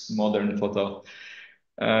here's modern photo.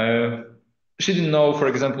 She didn't know, for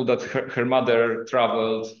example, that her mother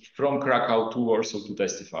traveled from Krakow to Warsaw to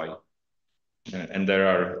testify, and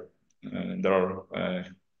there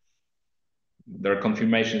are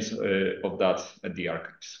confirmations of that at the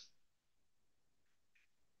archives.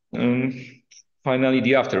 Finally,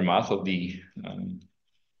 the aftermath of the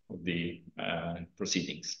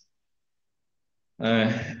proceedings.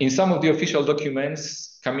 In some of the official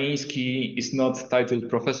documents, Kamieński is not titled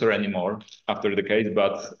professor anymore after the case,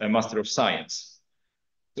 but a Master of Science.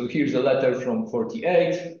 So here's a letter from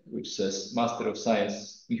 48, which says Master of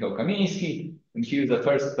Science Michał Kamieński, and here's the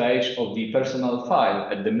first page of the personal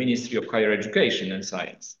file at the Ministry of Higher Education and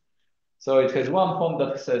Science. So it has one font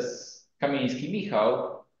that says Kamieński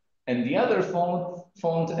Michał, and the other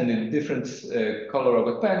font and a different color of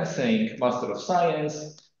a pen saying Master of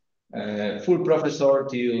Science, full professor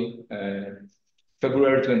till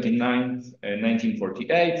February 29th,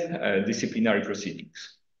 1948, disciplinary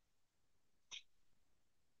proceedings.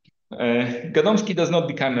 Gadomski does not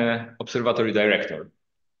become an observatory director.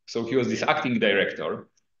 So he was this acting director.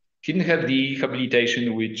 He didn't have the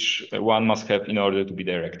habilitation which one must have in order to be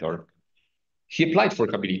director. He applied for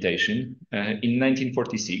habilitation in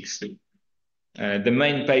 1946. The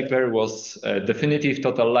main paper was Definitive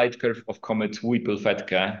Total Light Curve of Comet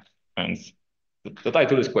Whipple-Fetke. And the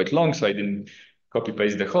title is quite long, so I didn't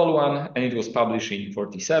copy-paste the whole one. And it was published in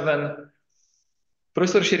 47.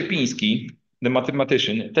 Professor Sierpiński, the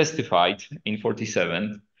mathematician, testified in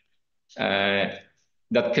 47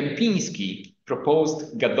 that Kempinski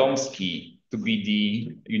proposed Gadomski to be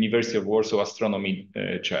the University of Warsaw astronomy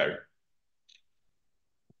chair.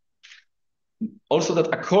 Also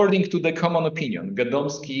that according to the common opinion,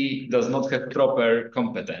 Gadomski does not have proper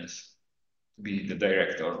competence to be the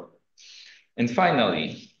director. And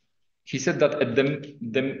finally, he said that at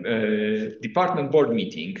the department board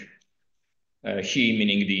meeting, he,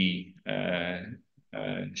 meaning the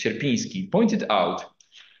Sierpiński, pointed out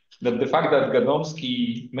that the fact that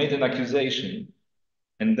Gadomski made an accusation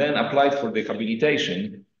and then applied for the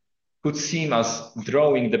habilitation could seem as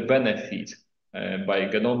drawing the benefit by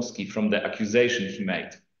Gadomski from the accusation he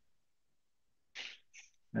made.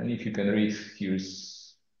 And if you can read,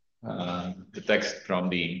 here's the text from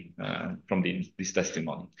this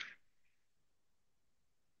testimony.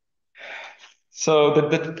 So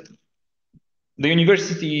the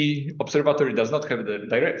university observatory does not have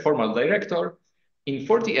the formal director. In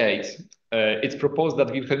 48, it's proposed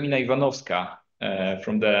that Wilhelmina Iwanowska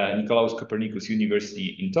from the Nicolaus Copernicus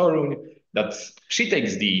University in Toruń, that she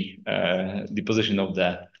takes the position of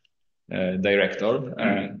the director.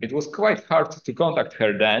 It was quite hard to contact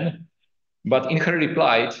her then, but in her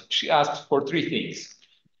reply, she asked for 3 things.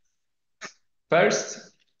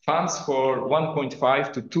 First, funds for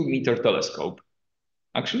 1.5 to 2 meter telescope.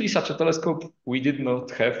 Actually, such a telescope we did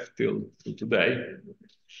not have till today.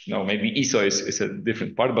 No, maybe ESO is a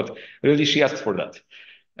different part, but really she asked for that.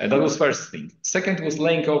 That was first thing. Second was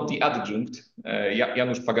laying off the adjunct,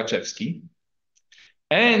 Janusz Pagaczewski.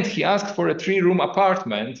 And he asked for a 3-room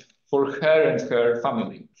apartment for her and her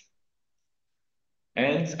family.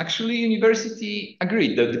 And actually, university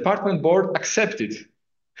agreed. The department board accepted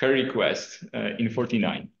her request in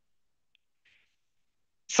 49.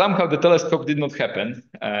 Somehow the telescope did not happen,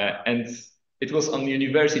 and it was on the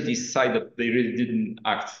university's side that they really didn't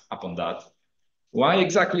act upon that. Why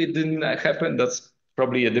exactly it didn't happen, that's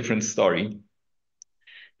probably a different story.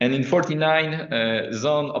 And in 49,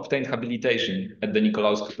 Zon obtained habilitation at the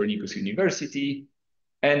Nicolaus Copernicus University,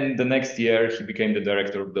 and the next year he became the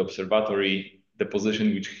director of the observatory, the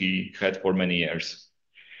position which he had for many years.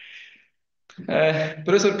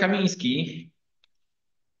 Professor Kamieński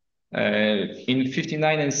in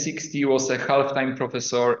 59 and 60 was a half-time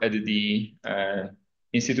professor at the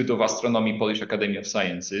Institute of Astronomy, Polish Academy of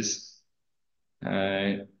Sciences.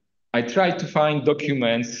 I tried to find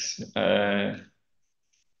documents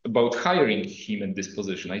about hiring him at this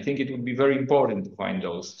position. I think it would be very important to find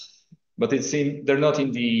those, but it seems they're not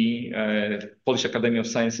in the Polish Academy of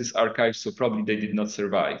Sciences archives, so probably they did not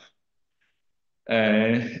survive.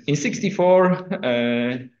 In 64,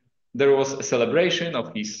 there was a celebration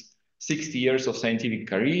of his 60 years of scientific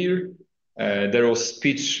career. There was a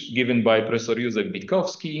speech given by Professor Józef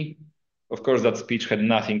Witkowski. Of course, that speech had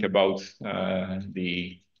nothing about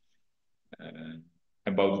the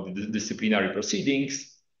disciplinary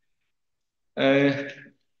proceedings.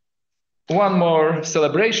 One more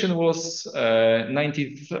celebration was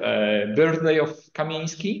 90th birthday of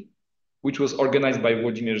Kamieński, which was organized by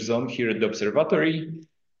Włodzimierz Ząb here at the observatory.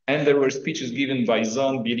 And there were speeches given by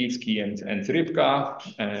Ząb, Bielicki, and Rybka,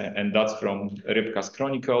 and that's from Rybka's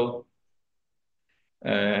Chronicle.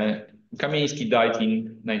 Kamieński died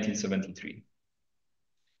in 1973.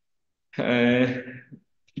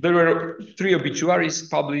 There were 3 obituaries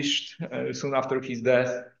published soon after his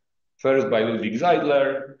death. First by Ludwig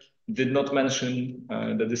Zeidler, did not mention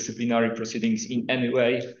the disciplinary proceedings in any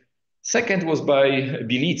way. Second was by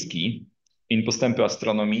Bielicki in Postępy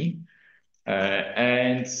Astronomii.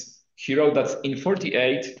 And he wrote that in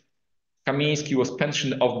 48, Kamieński was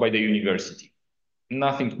pensioned off by the university.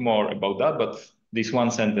 Nothing more about that, but this one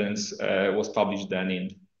sentence was published then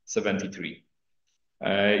in 73.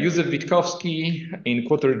 Józef Witkowski in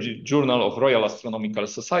Quarter Journal of Royal Astronomical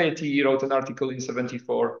Society wrote an article in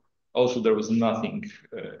 74. Also, there was nothing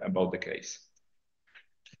about the case.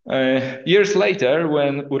 Years later,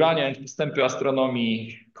 when Urania and Postępy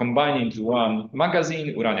Astronomii combined into one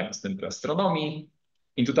magazine, Urania Postępy Astronomii,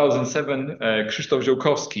 in 2007, Krzysztof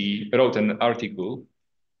Ziołkowski wrote an article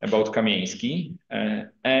about Kamieński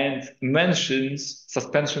and mentions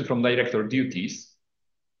suspension from director duties.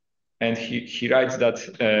 And he writes that,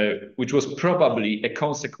 which was probably a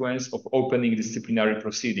consequence of opening disciplinary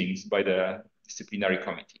proceedings by the disciplinary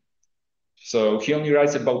committee. So he only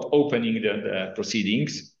writes about opening the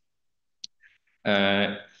proceedings.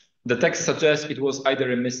 The text suggests it was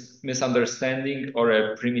either a misunderstanding or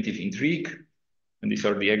a primitive intrigue. And these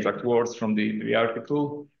are the exact words from the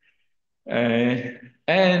article.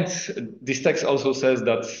 And this text also says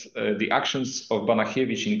that the actions of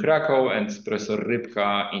Banachiewicz in Krakow and Professor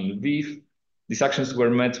Rybka in Lviv, these actions were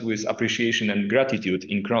met with appreciation and gratitude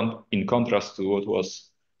in contrast to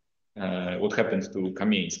what happened to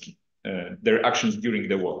Kamieński, their actions during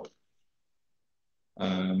the war.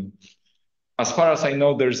 As far as I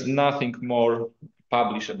know, there's nothing more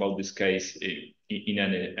published about this case in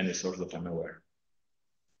any source that I'm aware.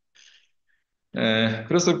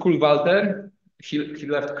 Professor Kuhl-Walter, he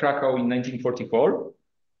left Krakow in 1944.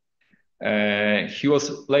 He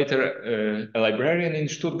was later a librarian in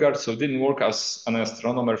Stuttgart, so didn't work as an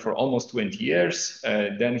astronomer for almost 20 years.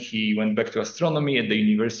 Then he went back to astronomy at the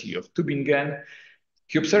University of Tübingen.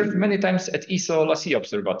 He observed many times at ESO-LaSie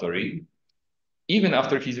Observatory. Even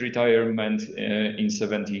after his retirement in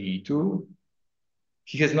 72,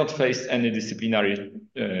 he has not faced any disciplinary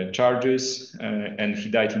charges, and he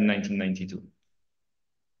died in 1992.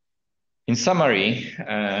 In summary,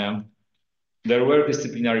 there were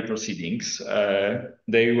disciplinary proceedings.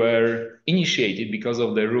 They were initiated because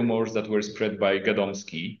of the rumors that were spread by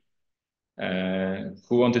Gadomski,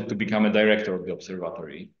 who wanted to become a director of the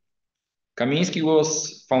observatory. Kamieński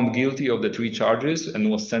was found guilty of the 3 charges and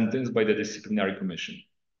was sentenced by the disciplinary commission.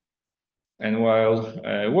 And while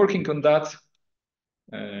working on that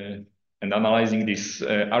and analyzing these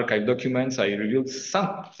archive documents, I revealed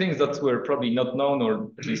some things that were probably not known,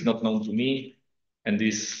 or at least not known to me. And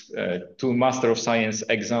these 2 Master of Science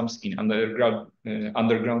exams in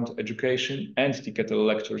underground education and Tikettle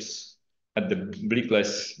lectures at the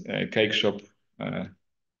Brickless cake shop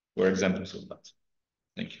were examples of that.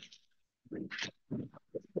 Thank you.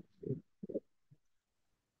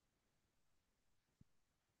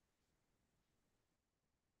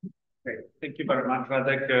 Okay, thank you very much,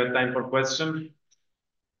 Radek. Time for question.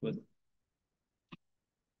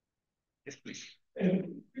 Yes, please.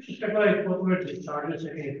 Could you elaborate what were the charges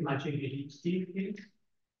against Maciej Bielicki?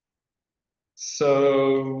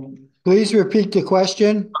 So, Please repeat the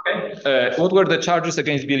question. okay. What were the charges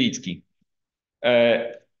against Bielicki?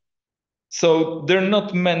 So they're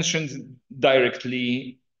not mentioned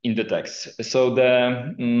directly in the text. So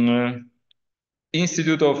the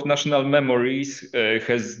Institute of National Memories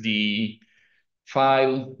has the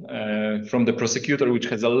file from the prosecutor, which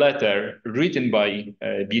has a letter written by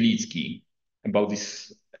Bielicki about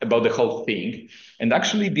the whole thing. And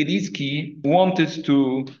actually, Bielicki wanted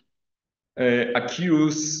to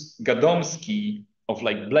accuse Gadomski of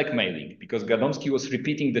like blackmailing, because Gadomski was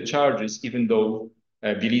repeating the charges even though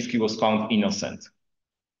Bielicki was found innocent.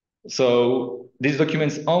 So these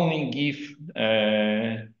documents only give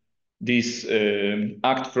this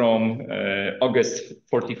act from August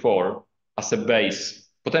 44 as a base,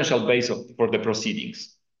 potential base for the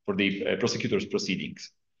proceedings, for the prosecutor's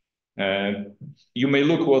proceedings. You may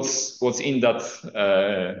look what's in that,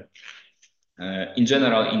 in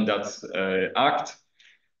general, in that act.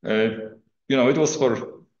 It was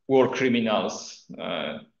for war criminals.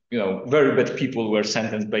 Very bad people were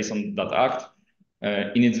sentenced based on that act.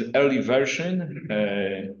 In its early version,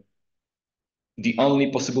 the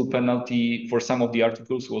only possible penalty for some of the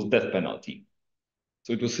articles was death penalty.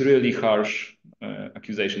 So it was really harsh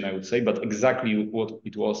accusation, I would say, but exactly what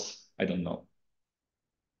it was, I don't know.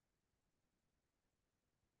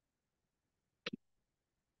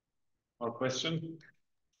 More question?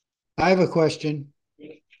 I have a question.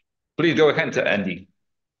 Please go ahead, Andy.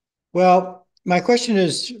 Well, my question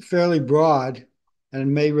is fairly broad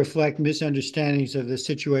and may reflect misunderstandings of the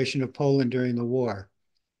situation of Poland during the war.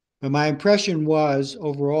 But my impression was,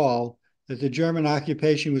 overall, that the German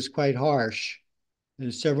occupation was quite harsh,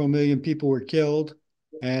 and several million people were killed.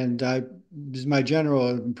 And this is my general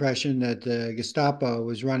impression that the Gestapo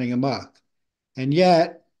was running amok. And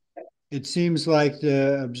yet, it seems like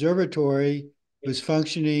the observatory was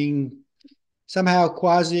functioning somehow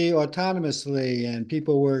quasi-autonomously, and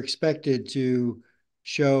people were expected to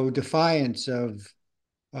show defiance of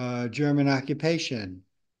German occupation.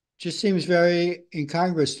 Just seems very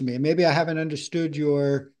incongruous to me. Maybe I haven't understood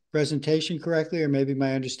your presentation correctly, or maybe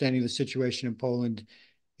my understanding of the situation in Poland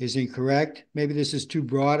is incorrect. Maybe this is too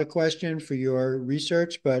broad a question for your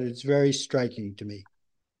research, but it's very striking to me.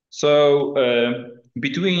 So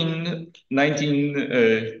between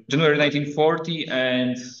January 1940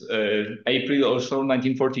 and April also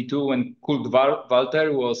 1942, when Kurt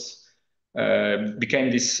Walter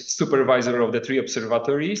became this supervisor of the three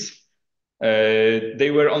observatories,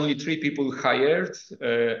 there were only three people hired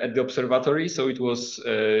at the observatory. So it was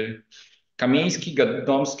Kamieński,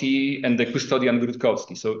 Gadomski, and the custodian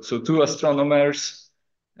Grudkowski. So two astronomers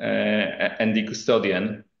and the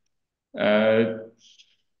custodian.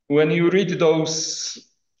 When I read those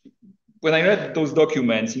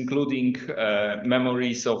documents, including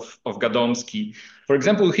memories of Gadomski, for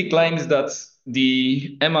example, he claims that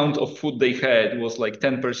the amount of food they had was like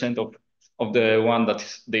 10% of the one that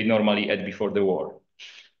they normally ate before the war.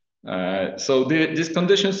 So these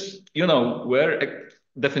conditions, were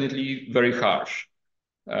definitely very harsh.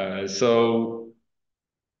 The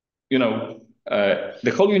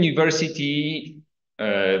whole university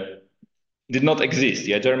did not exist.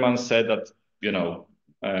 The Germans said that,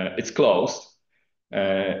 it's closed.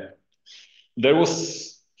 There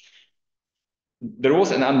was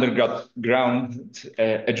an underground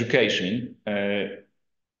education,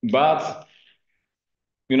 but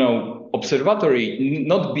observatory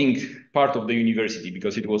not being part of the university,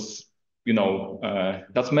 because it was,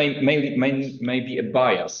 that may be a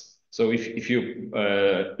bias. So if you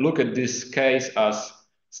look at this case as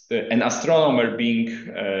an astronomer being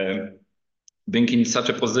in such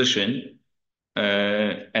a position,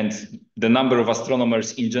 and the number of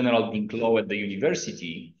astronomers in general being low at the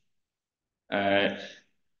university,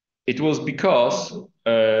 it was because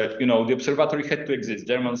the observatory had to exist.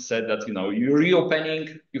 Germans said that you're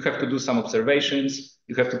reopening, you have to do some observations,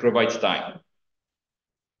 you have to provide time.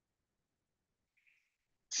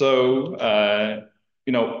 So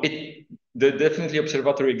the definitely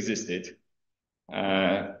observatory existed.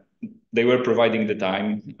 They were providing the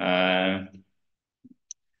time.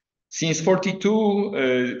 Since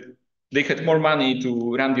 42, they had more money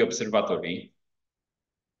to run the observatory.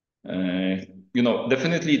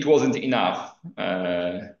 Definitely it wasn't enough.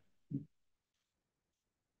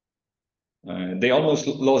 They almost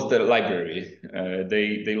lost their library.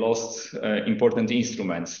 They lost important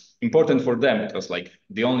instruments. Important for them, it was like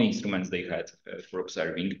the only instruments they had for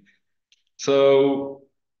observing. So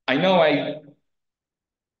I know I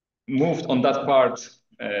moved on that part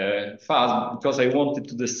fast because I wanted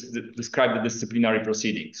to describe the disciplinary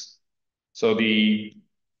proceedings. So the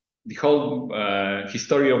whole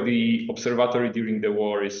history of the observatory during the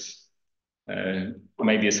war is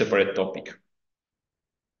maybe a separate topic.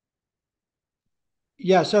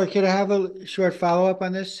 Yeah, sorry, can I have a short follow-up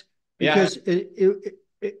on this? Because it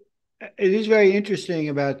is very interesting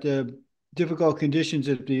about the difficult conditions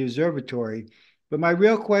at the observatory. But my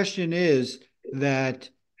real question is that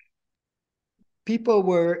people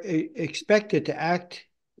were expected to act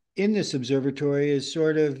in this observatory is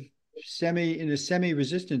sort of in a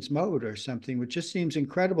semi-resistance mode or something, which just seems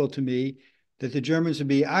incredible to me that the Germans would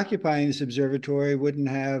be occupying this observatory, wouldn't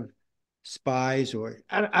have spies or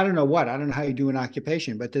I don't know what, I don't know how you do an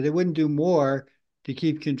occupation, but that they wouldn't do more to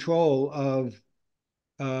keep control of,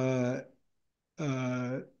 the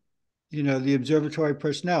observatory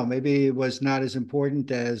personnel. Maybe it was not as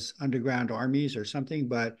important as underground armies or something,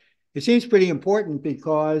 but it seems pretty important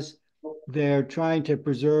because they're trying to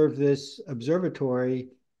preserve this observatory,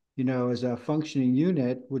 as a functioning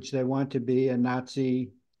unit, which they want to be a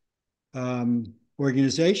Nazi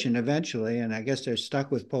organization eventually. And I guess they're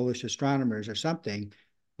stuck with Polish astronomers or something.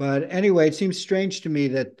 But anyway, it seems strange to me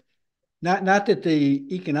that not that the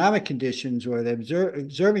economic conditions or the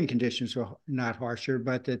observing conditions were not harsher,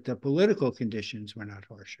 but that the political conditions were not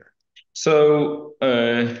harsher. So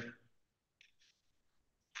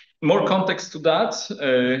more context to that.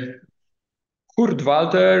 Kurt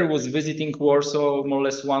Walter was visiting Warsaw more or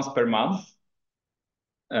less once per month.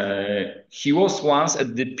 He was once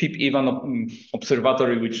at the Pip Ivan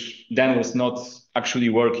Observatory, which then was not actually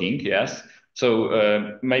working, yes.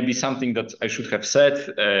 So maybe something that I should have said.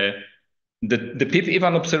 The Pip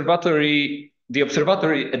Ivan Observatory, the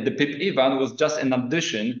observatory at the Pip Ivan was just an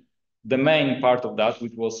addition, the main part of that,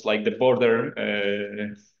 which was like the border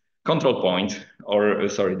control point, or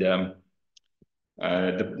sorry, the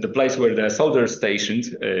place where the soldiers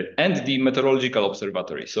stationed, and the meteorological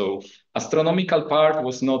observatory. So astronomical part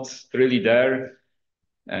was not really there.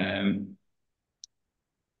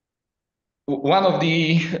 One of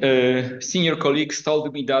the senior colleagues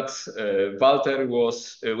told me that Walter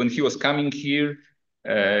was, when he was coming here,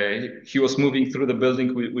 he was moving through the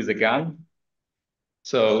building with a gun.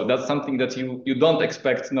 So that's something that you don't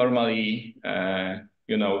expect normally, by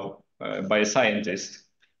a scientist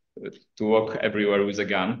to walk everywhere with a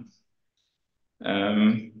gun.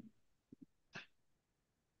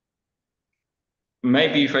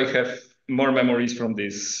 Maybe if I have more memories from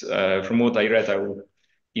this, from what I read, I will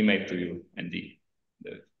email to you, Andy,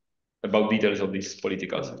 about details of this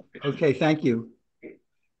political situation. Okay, thank you.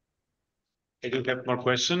 I don't have more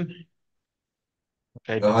question.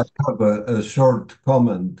 Okay. I have a short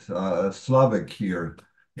comment. Slavek here,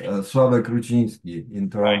 Slavek Rucinski in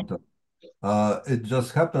Toronto. It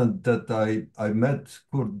just happened that I met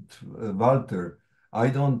Kurt Walter. I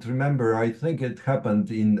don't remember. I think it happened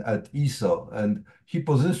at ESO, and he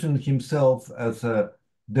positioned himself as a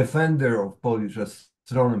defender of Polish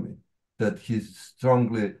astronomy. That he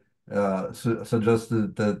strongly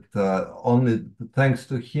suggested that only thanks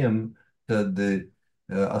to him that the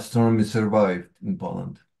astronomy survived in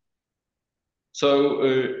Poland. So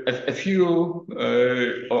a few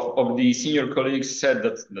of the senior colleagues said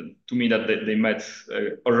that to me that they met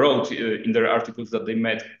or wrote in their articles that they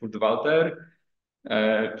met Kurt Walter.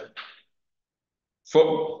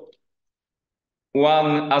 For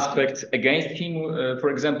one aspect against him, for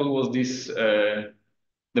example, was this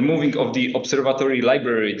the moving of the observatory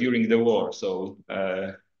library during the war. So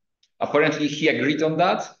apparently he agreed on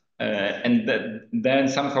that, and then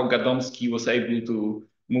somehow Gadomski was able to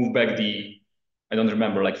move back I don't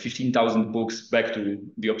remember, like 15,000 books back to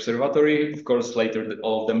the observatory. Of course, later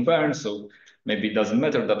all of them burned, so maybe it doesn't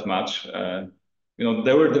matter that much. There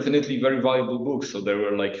were definitely very valuable books. So there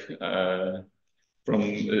were like from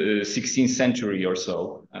 16th century or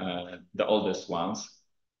so, the oldest ones.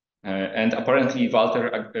 And apparently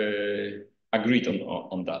Walter agreed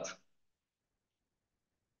on that.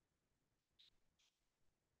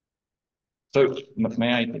 So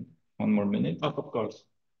may I take one more minute? Oh, of course.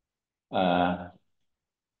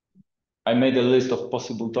 I made a list of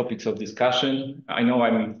possible topics of discussion. I know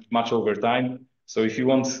I'm much over time, so if you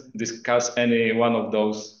want to discuss any one of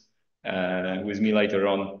those with me later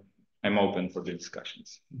on, I'm open for the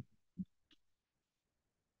discussions.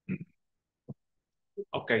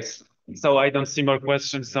 Okay, so I don't see more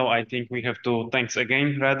questions, so I think we have to thanks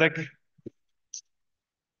again, Radek.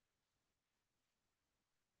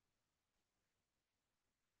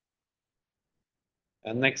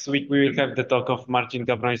 Next week we will have the talk of Marcin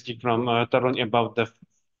Gawroński from Toruń about the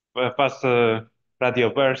fast radio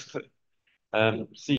burst. See